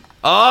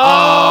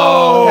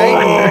 Oh!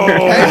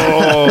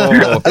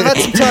 I've had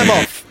some time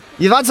off.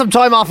 You've had some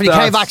time off and you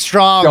came back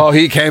strong. Oh,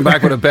 he came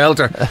back with a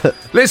belter.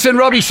 Listen,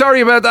 Robbie,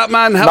 sorry about that,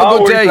 man. Have a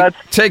good day. Lads.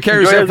 Take care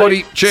of Enjoy yourself, your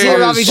buddy. day. Cheers. See you,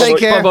 Robbie. Take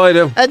care. Bye-bye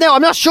now. Now,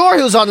 I'm not sure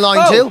who's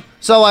online too.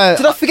 So,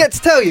 Did I forget to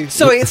tell you?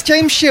 Sorry, it's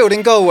James Shield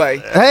in Galway.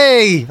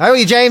 hey, how are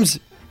you,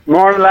 James?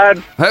 Morning,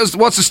 lads.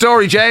 What's the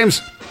story,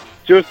 James?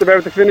 Just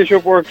about to finish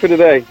up work for the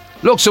day.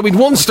 Look, so we'd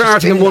one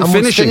starting and one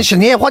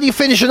finishing. Yeah, what are you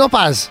finishing up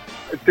as?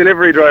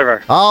 Delivery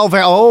driver.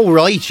 Oh,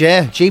 right,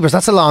 yeah. Jeepers,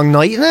 that's a long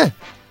night, isn't it?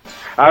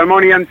 I'm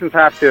only in since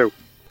 2:30.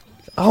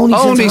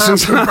 Only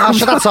since half.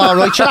 Sure, that's all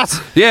right. Sure, that's...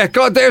 Yeah,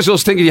 God, there's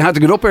us thinking you had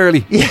to get up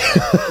early.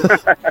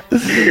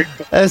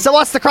 So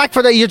what's the crack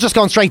for that? You're just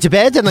going straight to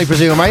bed then, I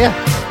presume, are you?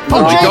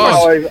 Oh, my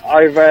God.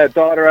 I've a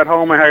daughter at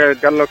home I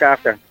got to look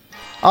after.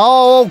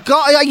 Oh,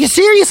 God. Are you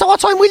serious? So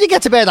what time will you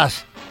get to bed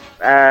at?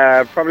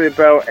 Probably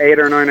about 8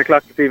 or 9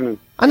 o'clock this evening.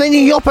 And then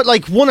you're up at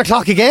like 1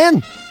 o'clock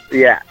again?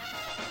 Yeah.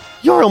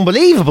 You're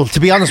unbelievable, to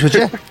be honest with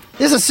you.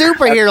 This is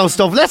superhero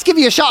stuff. Let's give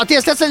you a shot at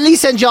this. Let's at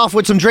least send you off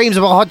with some dreams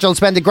about what you'll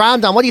spend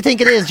 $1,000 on. What do you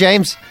think it is,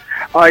 James?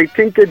 I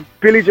think it's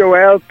Billy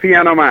Joel,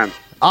 Piano Man.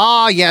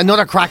 Oh, yeah,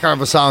 another cracker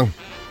of a song.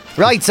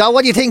 Right, so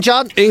what do you think,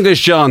 John?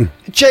 English John.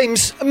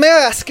 James, may I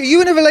ask, are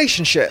you in a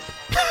relationship?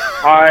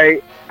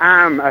 I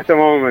am at the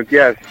moment,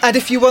 yes. And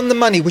if you won the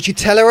money, would you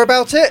tell her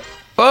about it?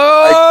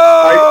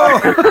 Oh!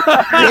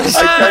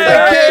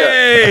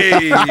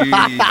 Okay.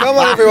 Come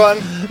on, everyone.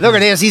 Look at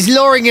this. He's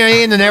luring you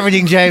in and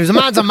everything, James. The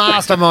man's a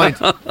mastermind.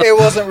 It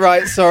wasn't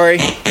right, sorry.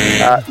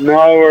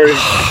 No worries.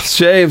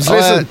 James,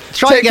 listen.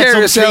 Try take to get care some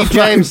of yourself,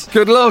 sleep, James. man.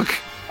 Good luck.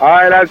 All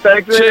right, lads,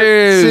 thanks.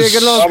 Cheers. See you,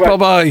 good luck.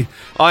 Bye-bye.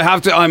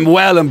 I'm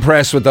well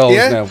impressed with those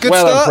Yeah, now. good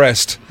Well start.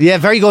 impressed. Yeah,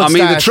 very good I mean,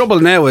 start. the trouble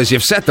now is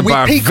you've set the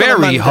bar peak on a very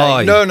Monday.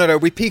 high. No,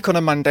 we peak on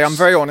a Monday. I'm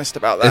very honest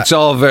about that.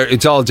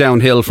 It's all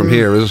downhill from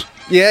here, is it?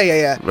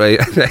 Yeah. Right.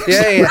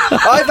 Yeah.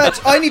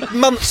 I need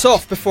months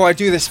off before I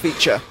do this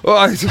feature.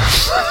 I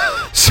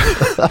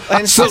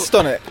insist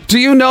on it. Do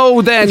you know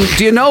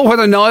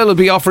whether Niall will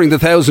be offering the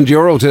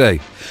 €1,000 today?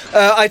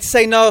 I'd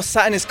say Niall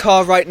sat in his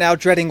car right now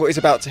dreading what he's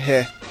about to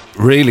hear.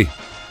 Really?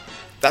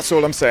 That's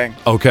all I'm saying.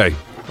 Okay.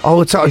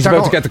 Oh, it's He's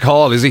about to get the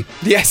call, is he?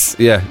 Yes.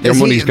 Yeah, your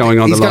money's going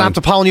on the He's line. going to have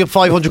to pony up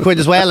 500 quid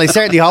as well. I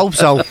certainly hope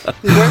so.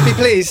 You won't be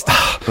pleased.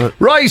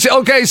 Right,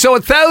 okay, so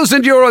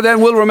 €1,000 then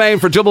will remain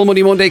for Double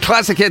Money Monday.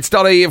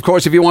 ClassicHits.ie, of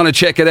course, if you want to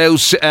check it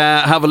out,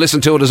 have a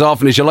listen to it as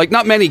often as you like.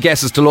 Not many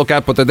guesses to look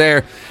at, but they're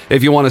there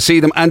if you want to see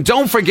them. And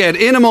don't forget,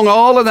 in among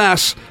all of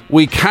that,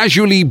 we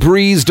casually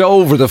breezed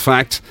over the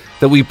fact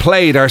that we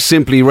played our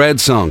Simply Red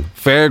song,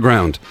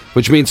 Fairground,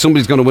 which means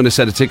somebody's going to win a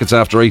set of tickets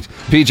after 8.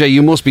 PJ,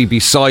 you must be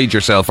beside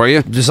yourself, are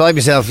you? Beside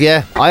myself,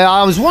 yeah.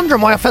 I was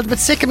wondering why I felt a bit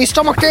sick in my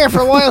stomach there for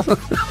a while.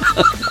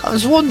 I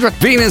was wondering.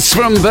 Venus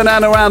from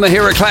Bananarama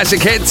here at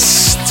Classic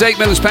Hits. It's 8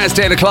 minutes past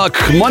 8 o'clock.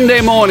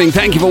 Monday morning.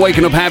 Thank you for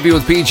waking up happy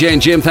with PJ and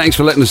Jim. Thanks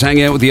for letting us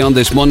hang out with you on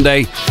this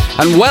Monday.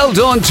 And well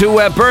done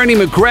to Bernie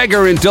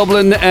McGregor in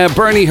Dublin.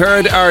 Bernie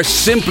heard our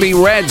Simply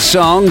Red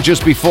song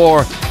just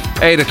before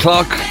 8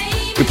 o'clock.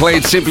 We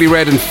played Simply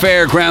Red and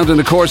Fairground, and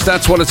of course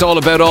that's what it's all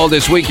about all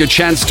this week. Your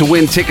chance to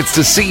win tickets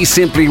to see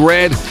Simply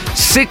Red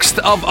 6th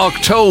of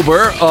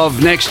October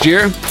of next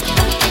year.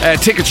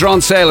 Tickets are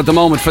on sale at the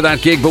moment for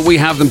that gig, but we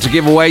have them to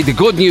give away. The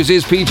good news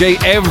is,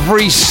 PJ,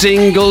 every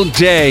single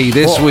day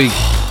this week.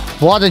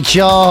 What a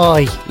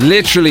joy.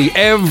 Literally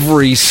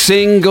every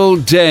single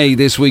day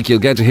this week you'll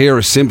get to hear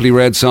a Simply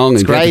Red song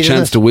and get the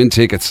chance to win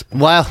tickets.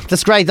 Well,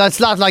 that's great. That's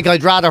not like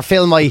I'd rather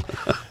fill my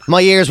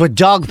ears with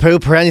dog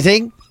poop or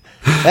anything.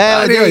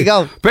 There you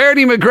go.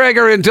 Bernie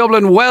McGregor in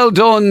Dublin, well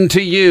done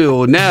to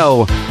you.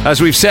 Now, as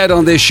we've said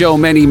on this show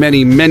many,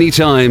 many, many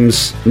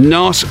times,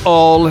 not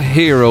all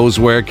heroes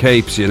wear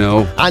capes, you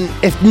know. And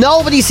if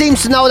nobody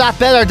seems to know that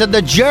better than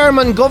the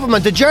German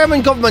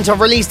government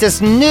have released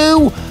this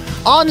new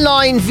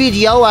online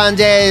video, and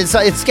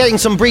it's getting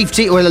some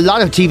a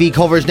lot of TV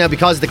coverage now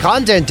because of the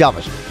content of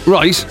it.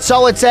 Right.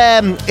 So it's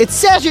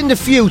set in the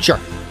future.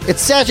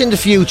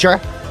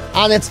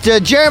 And it's the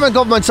German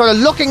government sort of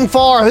looking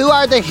for who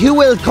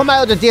will come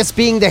out of this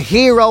being the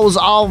heroes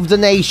of the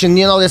nation.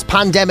 You know, this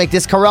pandemic,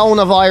 this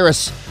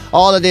coronavirus.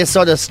 all of this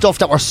sort of stuff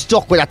that we're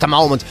stuck with at the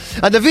moment.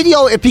 And the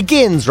video, it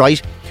begins,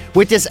 right,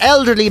 with this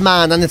elderly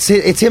man, and it's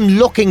him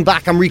looking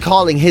back and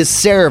recalling his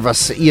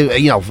service, you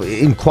know,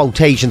 in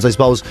quotations, I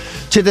suppose,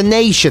 to the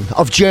nation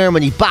of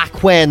Germany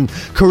back when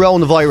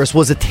coronavirus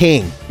was a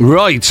thing.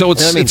 Right, so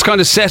it's, You know what I mean? it's kind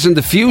of set in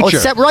the future. Oh,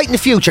 it's set right in the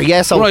future,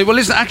 yeah. So Right, well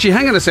listen, actually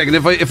hang on a second.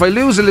 If I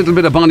lose a little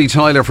bit of Bonnie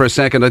Tyler for a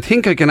second, I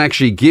think I can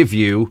actually give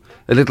you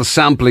a little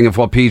sampling of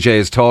what PJ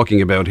is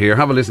talking about here.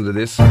 Have a listen to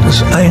this.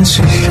 Das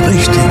einzig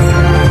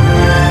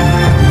Richtige.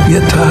 Wir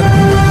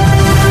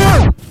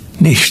taten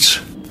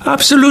nichts.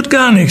 Absolut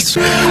gar nichts.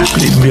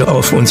 Blieben wir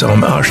auf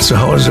unserem Arsch zu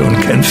Hause und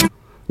kämpften.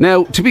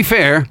 Now, to be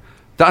fair,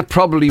 that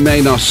probably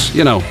may not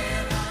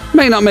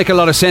make a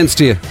lot of sense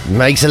to you.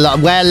 makes a lot.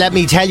 Well, let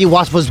me tell you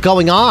what was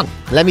going on.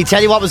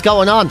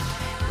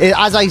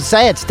 As I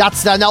said,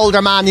 that's an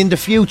older man in the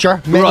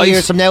future, many Right.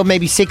 years from now,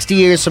 maybe 60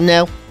 years from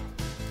now.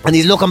 And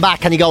he's looking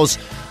back and he goes,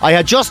 I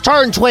had just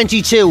turned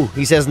 22,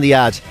 he says in the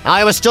ad.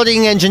 I was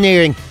studying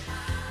engineering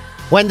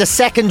when the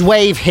second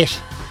wave hit.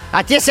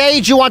 At this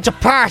age, you want to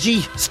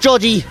party,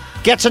 study,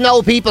 get to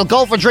know people,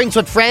 go for drinks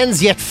with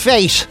friends, yet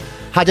fate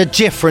had a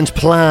different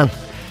plan.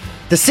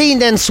 The scene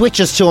then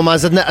switches to him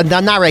as a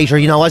narrator,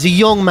 you know, as a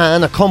young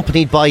man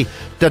accompanied by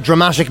the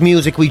dramatic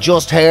music we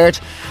just heard.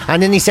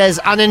 And then he says,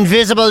 an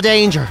invisible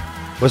danger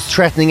was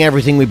threatening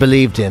everything we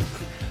believed in.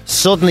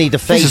 Suddenly the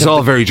fate This is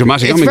all very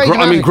dramatic. It's very I'm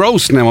dramatic.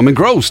 engrossed now. I'm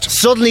engrossed.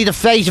 Suddenly the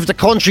fate of the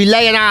country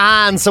lay in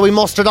our hands, so we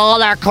mustered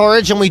all our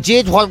courage and we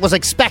did what was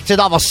expected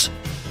of us.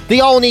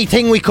 The only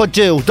thing we could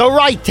do, the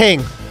right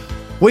thing.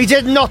 We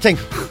did nothing.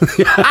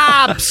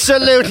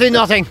 Absolutely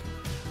nothing.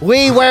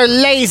 We were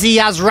lazy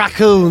as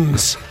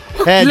raccoons.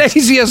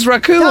 Lazy as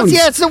raccoons.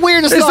 It's the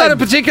weirdest Is line. that a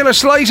particular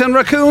slight on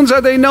raccoons?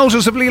 Are they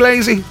noticeably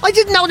lazy? I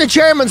didn't know the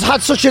Germans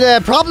had such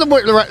a problem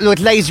with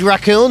lazy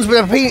raccoons,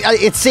 but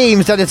it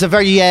seems that it's a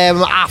very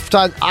apt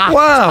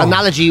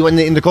analogy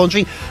in the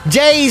country.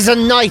 Days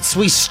and nights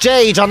we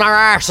stayed on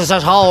our arses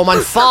at home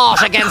and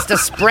fought against the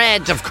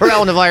spread of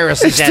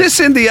coronavirus. Is this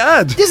in the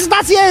ad? This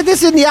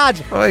is in the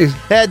ad. Right.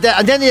 And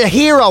then the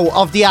hero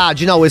of the ad,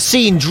 you know, is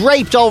seen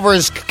draped over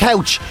his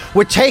couch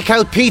with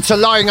takeout pizza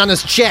lying on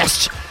his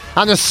chest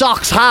and his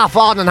socks half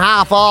on and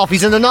half off.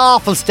 He's in an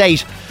awful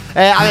state.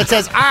 And it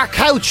says, our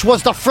couch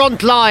was the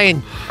front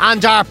line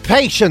and our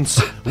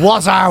patience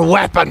was our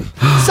weapon.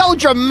 So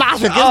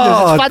dramatic, isn't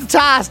it? It's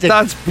fantastic.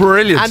 That's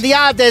brilliant. And the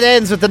ad then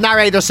ends with the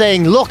narrator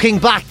saying, looking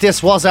back,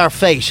 this was our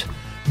fate.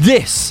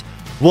 This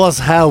was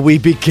how we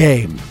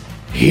became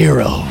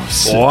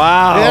heroes.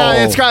 Wow.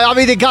 Yeah, it's great. I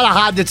mean, they gotta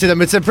hand it to them.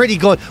 It's a pretty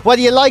good.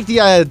 Whether you like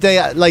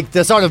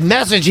the sort of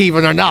message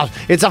even or not,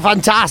 it's a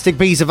fantastic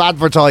piece of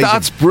advertising.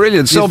 That's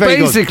brilliant. It's So very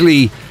good.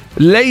 basically,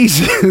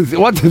 lazy.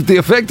 What the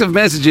effective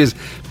message is: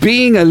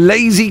 being a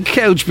lazy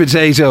couch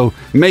potato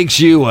makes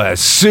you a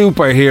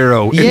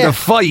superhero in the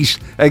fight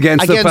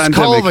against the pandemic.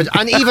 COVID,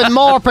 and even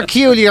more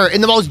peculiar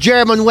in the most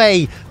German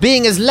way,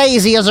 being as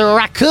lazy as a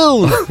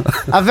raccoon,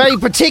 a very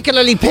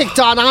particularly picked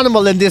on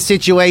animal in this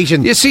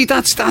situation. You see,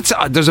 that's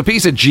there's a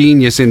piece of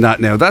genius in that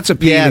now. That's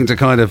appealing to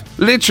kind of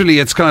literally.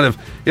 It's kind of,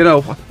 you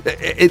know,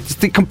 it's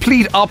the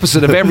complete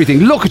opposite of everything.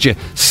 Look at you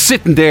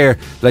sitting there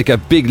like a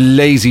big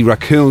lazy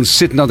raccoon,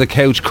 sitting on the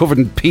couch covered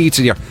in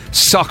pizza. Your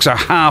socks are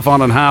half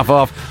on and half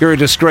off. You're a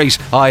disgrace.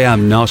 I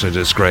am not a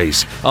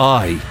disgrace.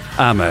 I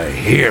am a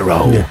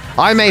hero.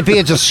 I may be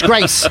a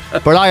disgrace,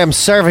 but I am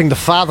serving the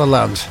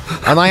fatherland.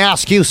 And I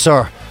ask you,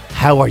 sir,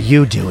 how are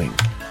you doing?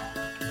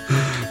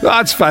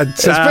 That's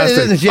fantastic. It's brilliant,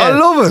 isn't it? Yeah. I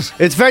love it.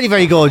 It's very,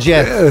 very good,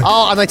 yeah.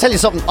 Oh, and I tell you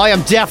something, I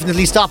am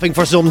definitely stopping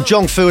for some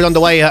junk food on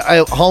the way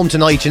home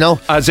tonight, you know.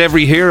 As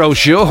every hero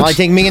should. I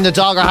think me and the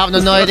dog are having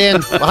a night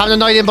in. We're having a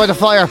night in by the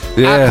fire.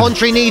 Yeah. Our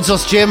country needs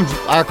us, Jim.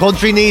 Our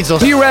country needs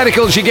us. Few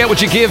radicals, you get what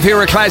you give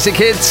here at Classic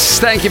Hits.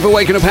 Thank you for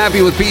waking up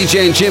happy with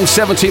PJ and Jim.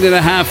 17 and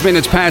a half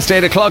minutes past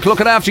 8 o'clock.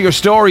 Looking after your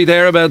story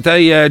there about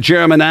the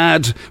German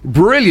ad.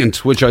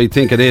 Brilliant, which I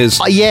think it is.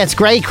 Yeah, it's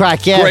great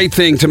crack, yeah. Great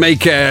thing to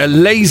make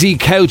lazy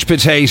couch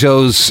potatoes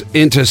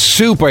into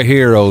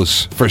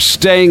superheroes for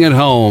staying at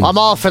home. I'm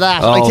all for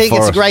that. All I think for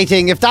it's a it. great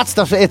thing. If that's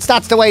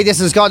the way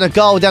this is going to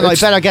go, then I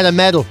better get a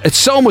medal. It's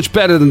so much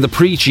better than the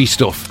preachy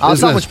stuff. Oh, it's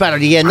isn't so it? much better.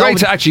 Yeah, Great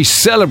to actually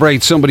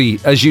celebrate somebody,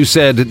 as you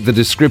said, the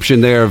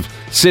description there of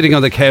sitting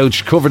on the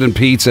couch covered in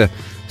pizza,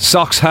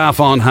 socks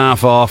half on,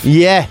 half off.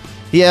 Yeah.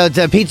 Yeah,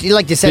 the pizza,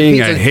 like you said, Being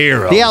pizza, a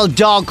hero. the old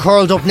dog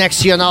curled up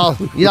next to you and all,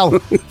 you know,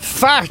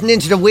 farting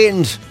into the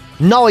wind,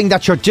 knowing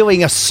that you're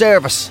doing a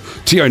service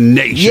to your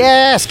nation.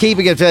 Yes,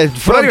 keeping it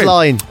front Anyway,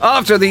 line.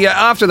 After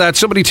that,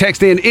 somebody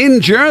texted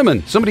in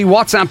German. Somebody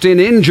WhatsApped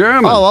in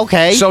German. Oh,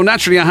 okay. So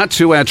naturally, I had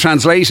to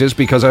translate it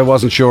because I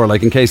wasn't sure,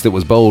 like in case there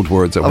was bold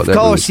words or whatever. Of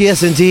course,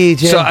 yes,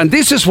 indeed. Yeah. So, and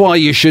this is why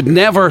you should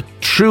never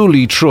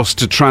truly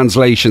trust a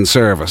translation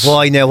service.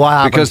 Why now? What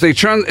happened? Because they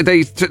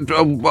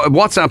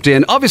WhatsApped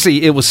in.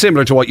 Obviously, it was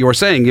similar to what you were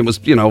saying. It was,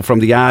 you know, from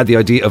the ad, the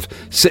idea of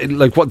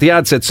like what the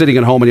ad said, sitting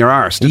at home on your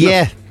arse. Didn't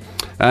Yeah. it?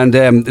 And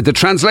the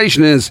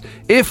translation is,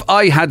 if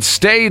I had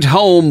stayed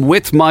home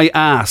with my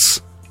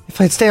ass. If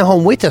I'd stay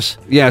home with it.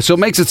 Yeah, so it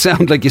makes it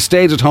sound like you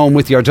stayed at home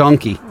with your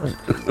donkey.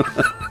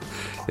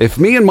 If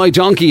me and my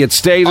donkey had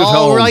stayed at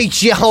home. Oh,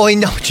 right, yeah, I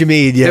know what you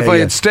mean. Yeah, if I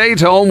had stayed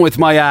home with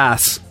my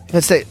ass.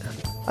 Let's say.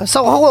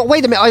 So,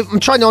 wait a minute, I'm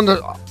trying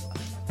to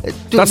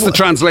That's the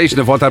translation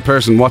of what that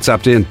person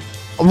WhatsApped in.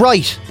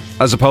 Right.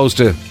 As opposed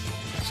to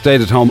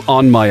stayed at home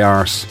on my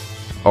arse.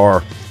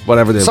 Or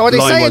whatever the So are they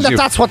line saying was.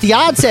 that's what the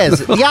ad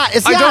says? Yeah,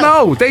 it's the I don't ad.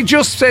 know. They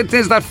just said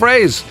there's that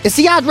phrase. It's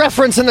the ad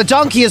referencing a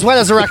donkey as well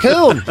as a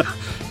raccoon.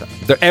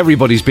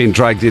 Everybody's being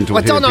dragged into it.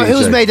 I don't know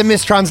who's made a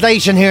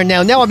mistranslation here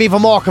now. Now I'm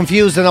even more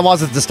confused than I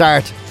was at the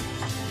start.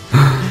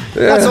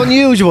 That's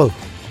unusual.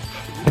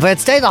 If I had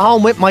stayed at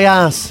home with my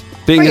ass.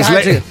 Being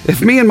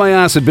if me and my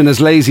ass had been as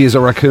lazy as a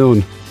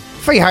raccoon.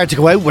 Very hard to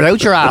go out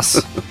without your ass.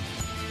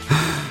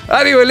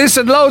 Anyway,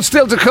 listen, loads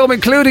still to come,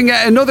 including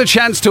another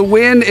chance to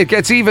win. It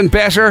gets even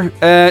better.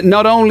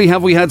 Not only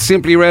have we had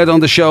Simply Red on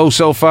the show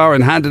so far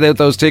and handed out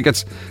those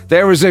tickets,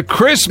 there is a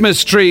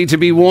Christmas tree to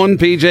be won,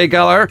 PJ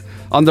Gallagher,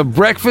 on the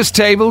breakfast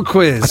table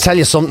quiz. I tell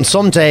you something,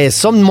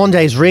 some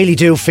Mondays really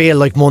do feel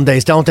like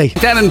Mondays, don't they?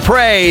 Dan and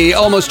Pray,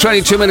 almost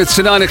 22 minutes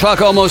to 9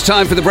 o'clock, almost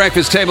time for the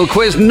breakfast table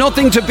quiz.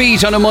 Nothing to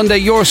beat on a Monday.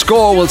 Your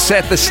score will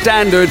set the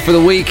standard for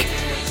the week.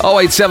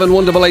 087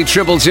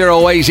 188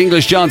 0008.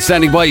 English John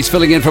standing by. He's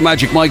filling in for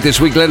Magic Mike this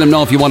week. Let him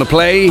know if you want to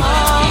play.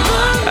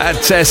 At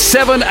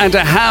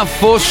 7.5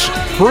 foot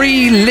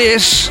pre-lit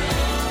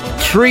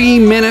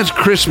 3-minute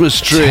Christmas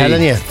tree.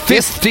 Telling you,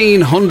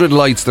 1,500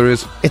 lights there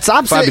is. It's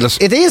absolutely fabulous.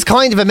 It is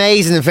kind of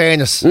amazing, in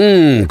fairness.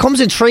 It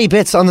comes in 3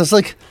 bits, and it's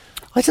like,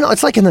 I don't know,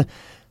 it's like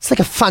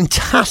a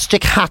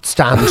fantastic hat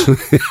stand.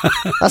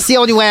 That's the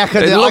only way I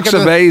could. It looks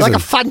amazing. Like a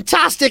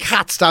fantastic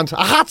hat stand.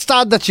 A hat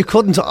stand that you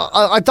couldn't.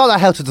 I don't know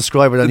how to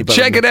describe it any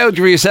better. Check it out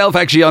for yourself,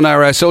 actually, on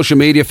our social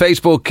media,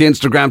 Facebook,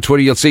 Instagram,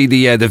 Twitter. You'll see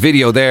the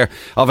video there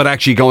of it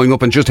actually going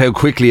up and just how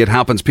quickly it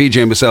happens. PJ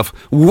and myself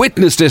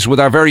witnessed this with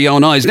our very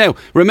own eyes. Now,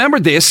 remember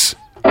this.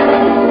 Do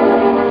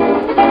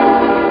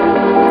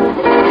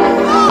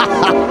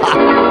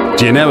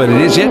you know what it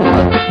is yet?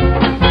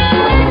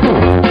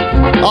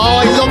 Oh,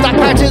 I love that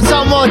cartoon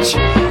so much.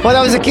 When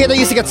I was a kid, I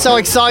used to get so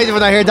excited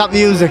when I heard that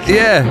music.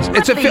 Yeah,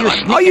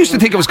 I used to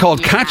think it was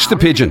called Catch the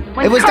Pigeon.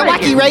 It was the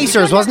Wacky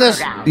Racers, wasn't it?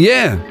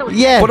 Yeah.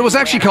 Yeah. But it was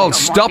actually called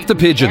Stop the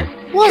Pigeon.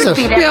 Was it?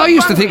 Yeah, I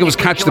used to think it was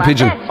Catch the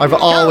Pigeon. I've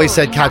always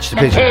said Catch the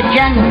Pigeon.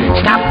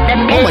 Stop the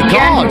pigeon. Oh my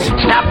God.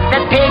 Stop the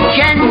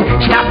pigeon.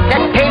 Stop the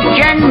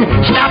pigeon.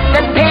 Stop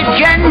the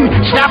pigeon.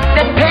 Stop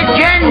the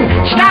pigeon.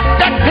 Stop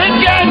the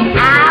pigeon.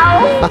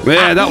 Ow.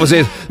 Yeah, that was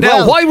it.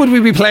 Now, why would we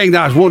be playing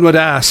that, one would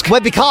ask? Well,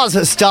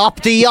 because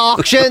stop the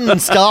auction,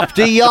 stop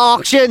the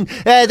auction.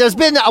 There's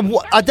been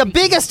the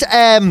biggest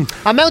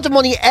amount of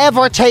money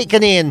ever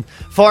taken in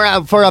for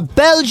a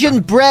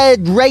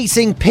Belgian-bred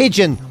racing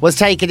pigeon was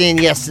taken in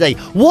yesterday.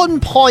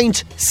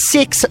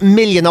 1.6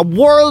 million, a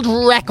world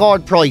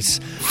record price.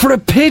 For a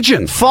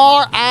pigeon?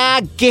 For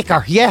a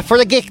gicker. Yeah, for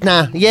the gick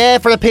now. Yeah,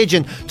 for a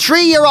pigeon.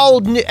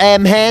 3-year-old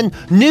hen,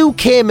 New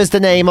Kim is the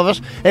name of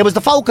it. It was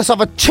the focus of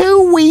a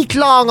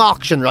 2-week-long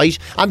auction, right?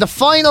 And the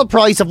final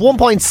price of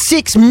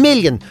 1.6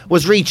 million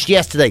was reached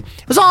yesterday.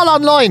 It was all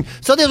online.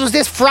 So there was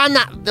this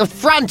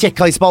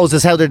frantic, I suppose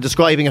is how they're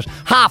describing it,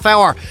 half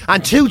hour,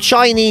 and 2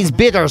 Chinese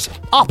bidders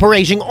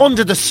operating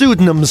under the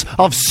pseudonyms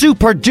of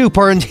Super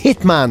Duper and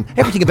Hitman.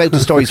 Everything about the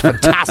story is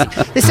fantastic.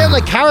 They sound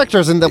like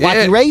characters in the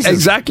Wacky Races.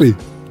 Exactly.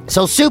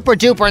 So Super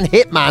Duper and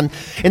Hitman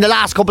in the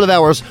last couple of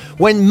hours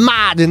went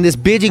mad in this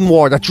bidding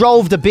war that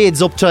drove the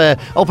bids up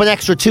an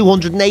extra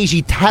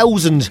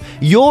 280,000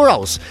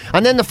 euros.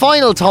 And then the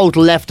final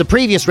total left the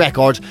previous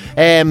record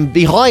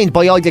behind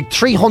by I think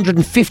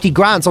 350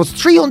 grand. So it's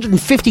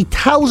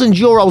 350,000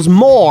 euros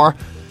more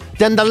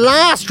than the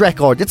last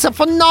record. It's a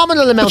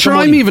phenomenal amount of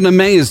money. I'm even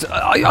amazed.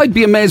 I'd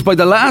be amazed by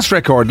the last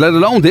record, let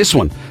alone this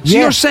one. So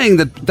you're saying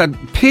that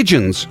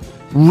pigeons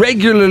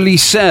regularly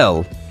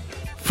sell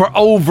for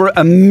over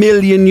 €1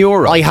 million?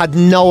 I had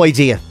no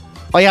idea.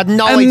 $1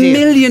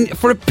 million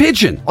for a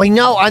pigeon? I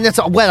know, and it's,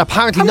 well,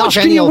 apparently How not much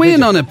any can you old win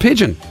pigeon. on a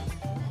pigeon?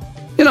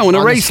 You know, in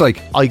a race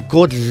like.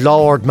 Good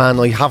lord, man,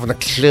 I haven't a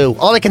clue.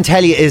 All I can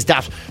tell you is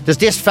that there's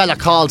this fella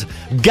called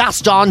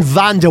Gaston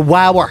van de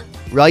Wouwer,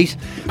 right?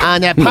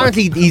 And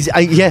apparently he's,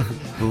 yeah.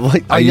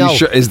 Are you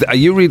sure? Are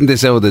you reading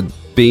this out of the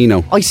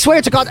Beano? I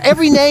swear to God,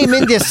 every name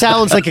in this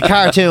sounds like a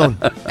cartoon.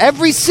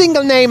 Every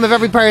single name of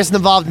every person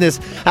involved in this.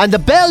 And the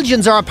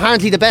Belgians are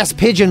apparently the best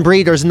pigeon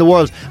breeders in the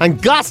world. And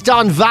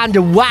Gaston van de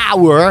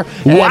Wouwer.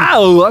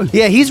 Wow!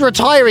 Yeah, he's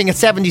retiring at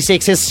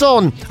 76. His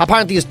son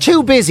apparently is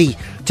too busy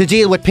to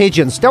deal with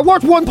pigeons. They're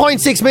worth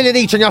 1.6 million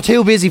each and you're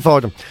too busy for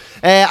them.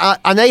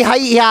 And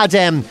he had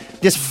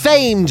this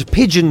famed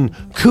pigeon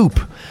coop.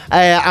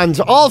 And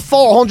all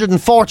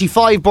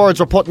 445 birds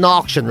were put in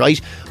auction,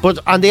 right?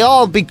 And they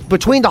all,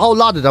 between the whole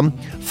lot of them,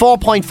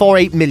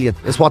 4.48 million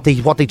is what they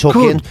took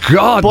in. Good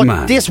God, but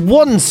man. This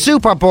one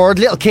super bird,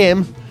 Little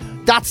Kim,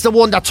 that's the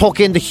one that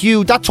took in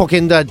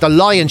the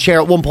lion's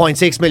share at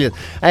 1.6 million.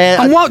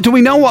 And what do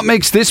we know what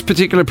makes this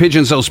particular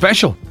pigeon so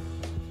special?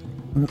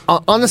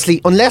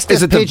 Honestly, unless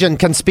this pigeon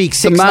can speak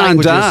 6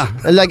 languages,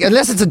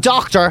 unless it's a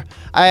doctor,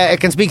 it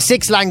can speak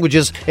 6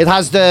 languages. It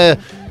has the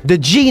the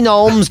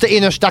genomes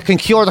that can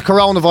cure the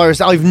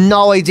coronavirus. I've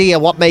no idea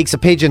what makes a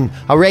pigeon,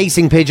 a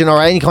racing pigeon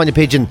or any kind of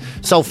pigeon,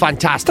 so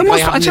fantastic.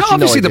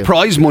 Obviously, the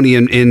prize money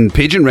in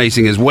pigeon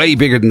racing is way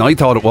bigger than I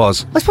thought it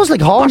was. I suppose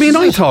like horses.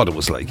 I thought it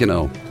was like,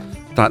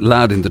 that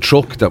lad in the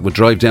truck that would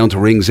drive down to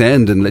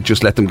Ringsend and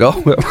just let them go.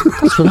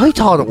 That's what I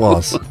thought it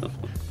was.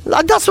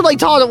 That's what I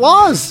thought it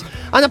was.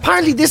 And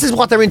apparently this is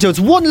what they're into. It's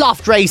one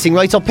loft racing,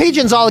 right? So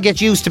pigeons all get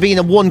used to being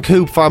in one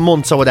coop for a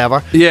month or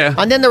whatever. Yeah.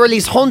 And then they're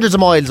released hundreds of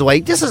miles away.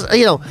 This is,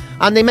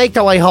 and they make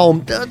their way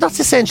home. That's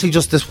essentially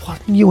just this,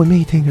 what you and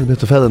me thinking about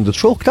the fella in the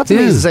truck. That's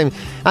amazing. The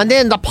same. And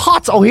then the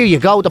pots, here you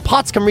go. The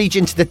pots can reach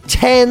into the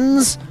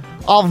tens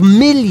of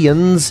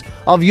millions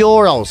of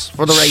euros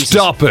for the races.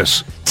 Stop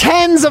it.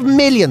 Tens of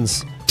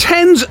millions.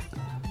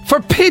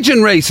 For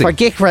pigeon racing? For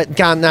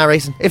Gigna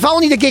racing. If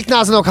only the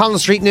Gignas in O'Connell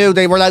Street knew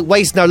they were like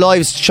wasting their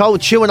lives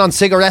chewing on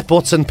cigarette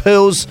butts and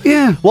poos.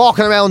 Yeah.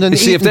 Walking around and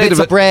eating bits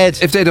of bread.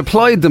 If they'd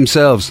applied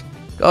themselves,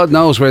 God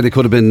knows where they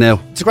could have been now.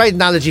 It's a great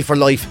analogy for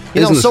life.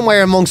 Isn't it?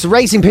 Somewhere amongst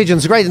racing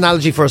pigeons, a great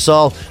analogy for us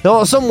all.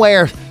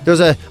 Somewhere there's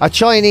a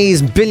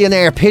Chinese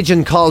billionaire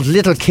pigeon called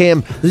Little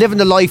Kim, living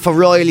the life of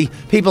Riley.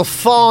 People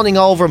fawning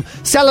over him,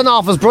 selling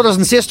off his brothers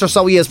and sisters,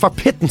 so he is, for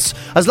pittance,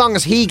 as long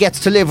as he gets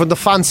to live in the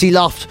fancy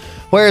loft.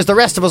 Whereas the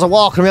rest of us are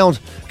walking around,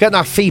 getting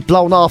our feet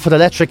blown off with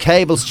electric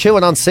cables,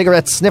 chewing on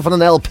cigarettes, sniffing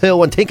an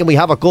El-Poo and thinking we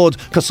have it good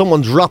because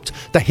someone dropped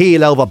the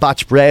heel over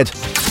batch bread.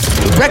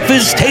 The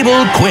Breakfast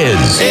Table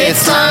Quiz.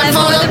 It's time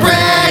for the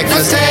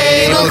Breakfast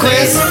Table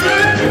Quiz.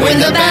 Win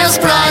the best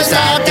prize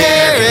out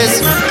there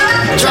is.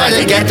 Try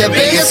to get the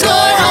biggest score.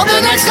 Hope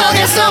the next call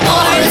gets some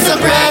more. It's the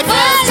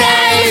Breakfast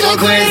Table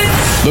Quiz.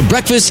 The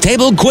Breakfast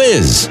Table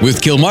Quiz with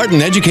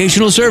Kilmartin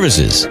Educational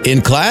Services.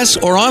 In class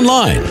or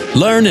online.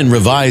 Learn and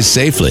revise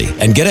safely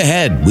and get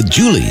ahead with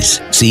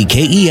Julie's. See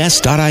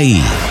KES.ie.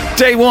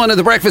 Day one of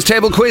the Breakfast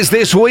Table Quiz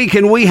this week,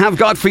 and we have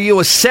got for you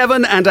a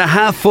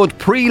 7.5 foot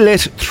pre-lit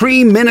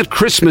 3-minute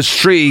Christmas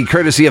tree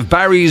courtesy of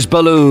Barry's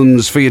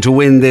Balloons for you to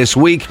win this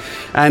week.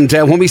 And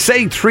when we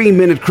say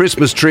 3-minute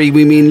Christmas tree,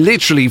 we mean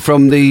literally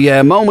from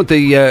the moment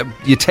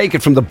you take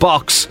it from the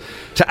box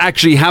to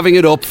actually having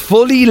it up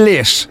fully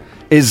lit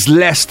is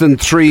less than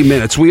 3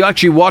 minutes. We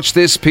actually watched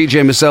this, PJ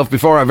and myself,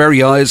 before our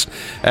very eyes.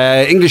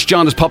 English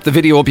John has popped the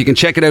video up. You can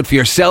check it out for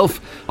yourself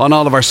on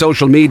all of our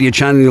social media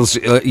channels.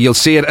 You'll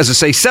see it. As I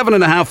say,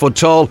 7.5 foot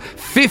tall,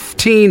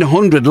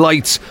 1,500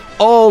 lights,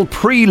 all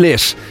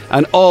pre-lit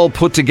and all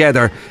put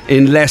together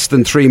in less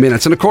than 3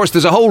 minutes. And of course,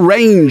 there's a whole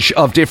range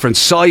of different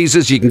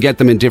sizes. You can get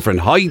them in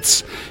different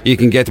heights. You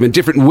can get them in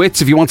different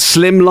widths if you want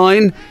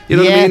slimline. You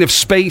know what I mean? If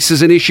space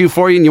is an issue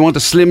for you and you want a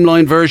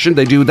slimline version,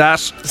 they do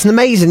that. It's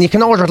amazing. You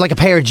can order it like a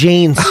pair of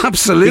jeans.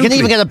 Absolutely. You can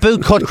even get a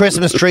boot-cut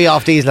Christmas tree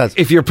off these lads.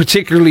 If you're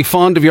particularly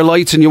fond of your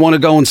lights and you want to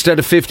go, instead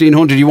of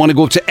 1,500, you want to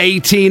go up to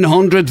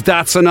 1,800,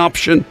 that's an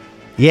option.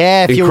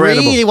 Yeah, if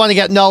Incredible. you really want to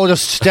get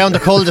noticed down the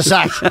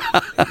cul-de-sac, you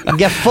can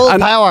get full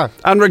power.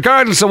 And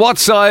regardless of what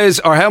size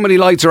or how many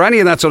lights or any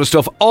of that sort of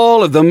stuff,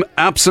 all of them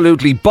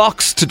absolutely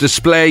boxed to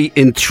display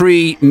in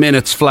 3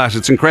 minutes flat.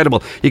 It's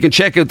incredible. You can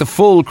check out the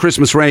full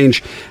Christmas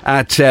range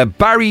at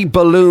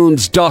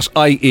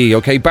barryballoons.ie.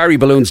 Okay,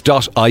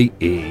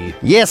 barryballoons.ie.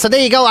 Yeah, so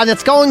there you go. And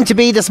it's going to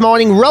be this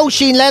morning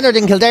Roisin Leonard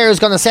in Kildare who's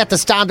going to set the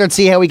standard,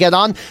 see how we get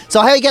on. So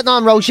how are you getting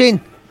on,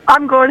 Roisin?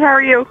 I'm good, how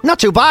are you? Not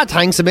too bad,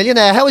 thanks a million.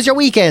 How was your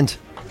weekend?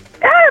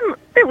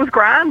 It was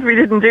grand. We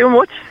didn't do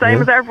much,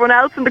 same as everyone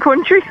else in the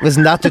country.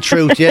 Isn't that the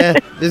truth, yeah?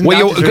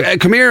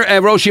 Come here,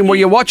 Roisin, were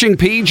you watching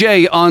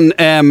PJ on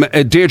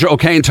Deirdre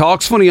O'Kane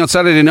Talks Funny on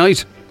Saturday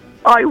night?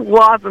 I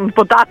wasn't,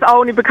 but that's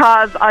only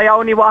because I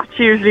only watch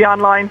usually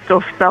online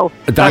stuff, so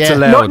that's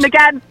allowed.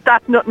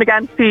 That's nothing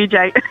against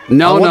PJ.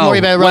 No. Worry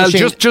about well,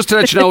 Roisin. just to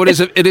let you know,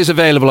 it is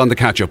available on the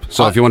catch-up,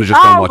 so if you want to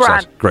just go and watch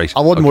that, great. I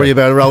wouldn't worry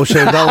about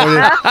Roisin, don't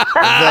worry.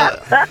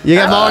 You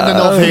get more than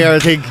enough here, I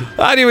think.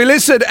 Anyway,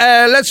 listen,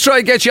 let's try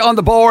and get you on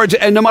the board,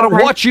 and no matter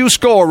what you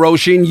score,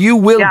 Roisin, you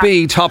will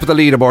be top of the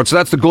leaderboard, so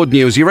that's the good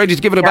news. You ready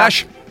to give it a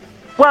bash?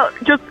 Well,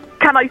 just...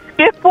 Can I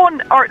skip one?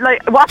 Or,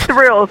 what's the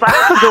rules? I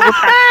have to double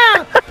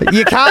check.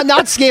 You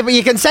cannot skip it.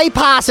 You can say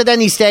pass at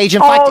any stage. In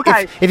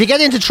fact, if you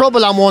get into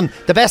trouble on one,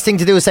 the best thing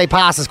to do is say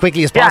pass as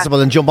quickly as possible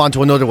and jump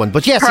onto another one.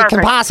 But yes, you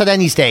can pass at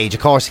any stage, of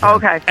course you can.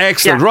 Okay.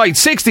 Excellent. Right,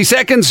 60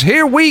 seconds.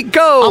 Here we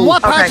go. On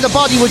what part of the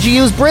body would you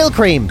use Brill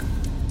cream?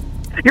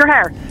 Your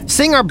hair.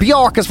 Singer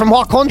Björk is from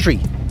what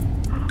country?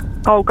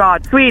 Oh,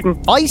 God.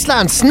 Sweden.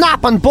 Iceland.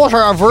 Snap and butter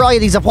are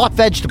varieties of what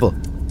vegetable?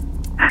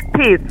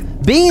 Peas.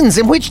 Beans.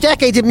 In which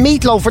decade did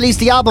Meatloaf release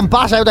the album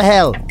Bat Out of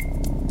Hell?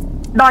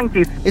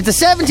 90s. It's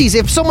the 70s.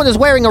 If someone is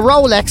wearing a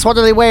Rolex, what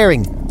are they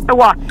wearing? A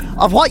what?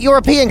 Of what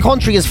European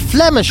country is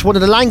Flemish one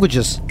of the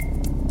languages?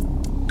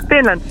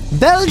 Finland.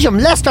 Belgium.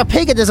 Lester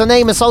Piggott is a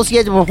name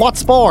associated with what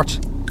sport?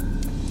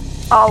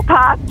 Oh,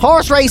 pass.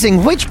 Horse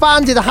racing. Which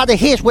band did had a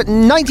hit with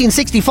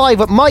 1965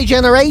 with My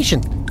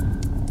Generation?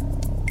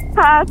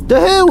 Pass. The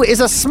Who is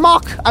a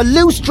smock, a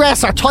loose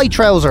dress or tight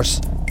trousers?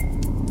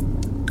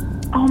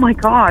 Oh my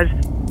God.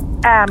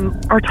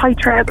 Or tight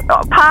trousers.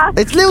 Oh, pass.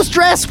 It's loose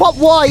dress. What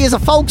Y is a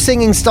folk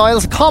singing style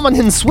common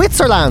in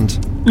Switzerland?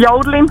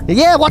 Yodeling.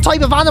 Yeah, what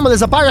type of animal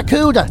is a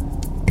barracuda?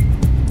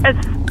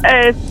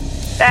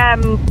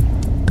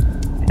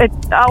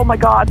 Oh my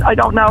God, I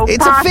don't know.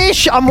 It's a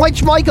fish. On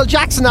which Michael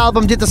Jackson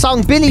album did the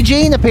song Billie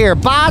Jean appear?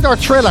 Bad or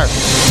Thriller?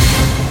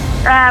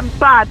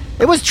 Bad.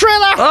 It was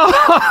Thriller.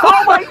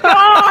 Oh my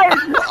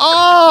God.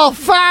 Oh,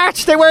 fart.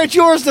 They weren't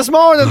yours this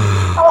morning.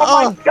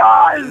 Oh my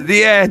God.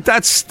 Yeah,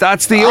 that's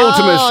the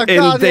ultimate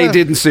in they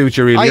didn't suit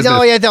you, really. I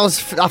know, it? yeah, those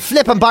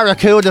flipping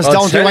barracudas I'll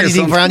don't do tell you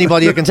anything for something.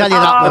 anybody, I can tell you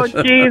that Oh much.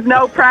 jeez,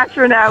 no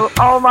pressure now.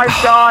 Oh my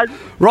God.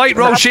 Right,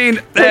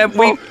 Roisin,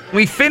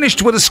 we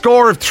finished with a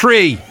score of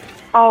 3.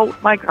 Oh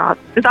my God.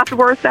 Is that the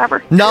worst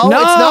ever? No, it's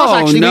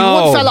not actually. no. We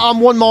had one fella on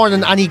one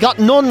morning and he got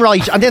none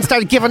right and then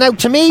started giving out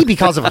to me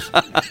because of it.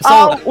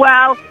 Oh,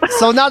 well.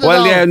 So not at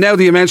Well, all. yeah, now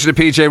that you mentioned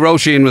it, PJ,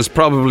 Roisin was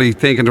probably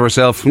thinking to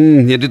herself,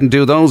 you didn't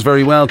do those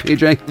very well,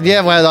 PJ.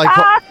 Yeah, well,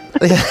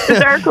 Is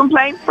there a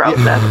complaint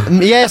process?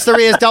 Yes, there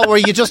is. Don't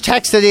worry. You just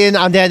text it in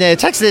and then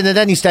text it in at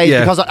any stage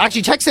because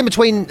actually text in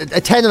between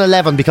 10 and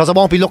 11 because I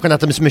won't be looking at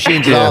the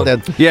machines at all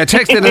then. Yeah,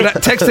 text in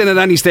at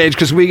any stage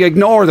because we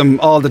ignore them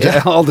all the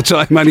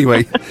time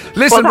anyway.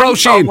 Listen, Well,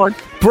 thanks so Roisin, much.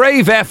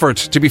 brave effort,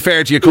 to be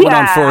fair to you, coming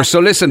on first. So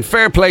listen,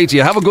 fair play to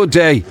you. Have a good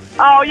day.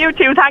 Oh, you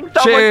too. Thanks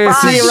so Cheers.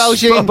 much. Bye. See you,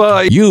 Roisin.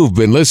 Bye-bye. You've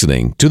been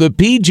listening to the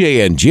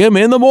PJ and Jim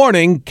in the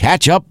Morning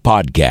Catch Up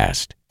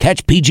Podcast.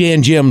 Catch PJ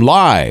and Jim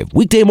live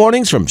weekday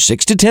mornings from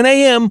 6 to 10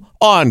 a.m.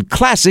 on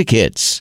Classic Hits.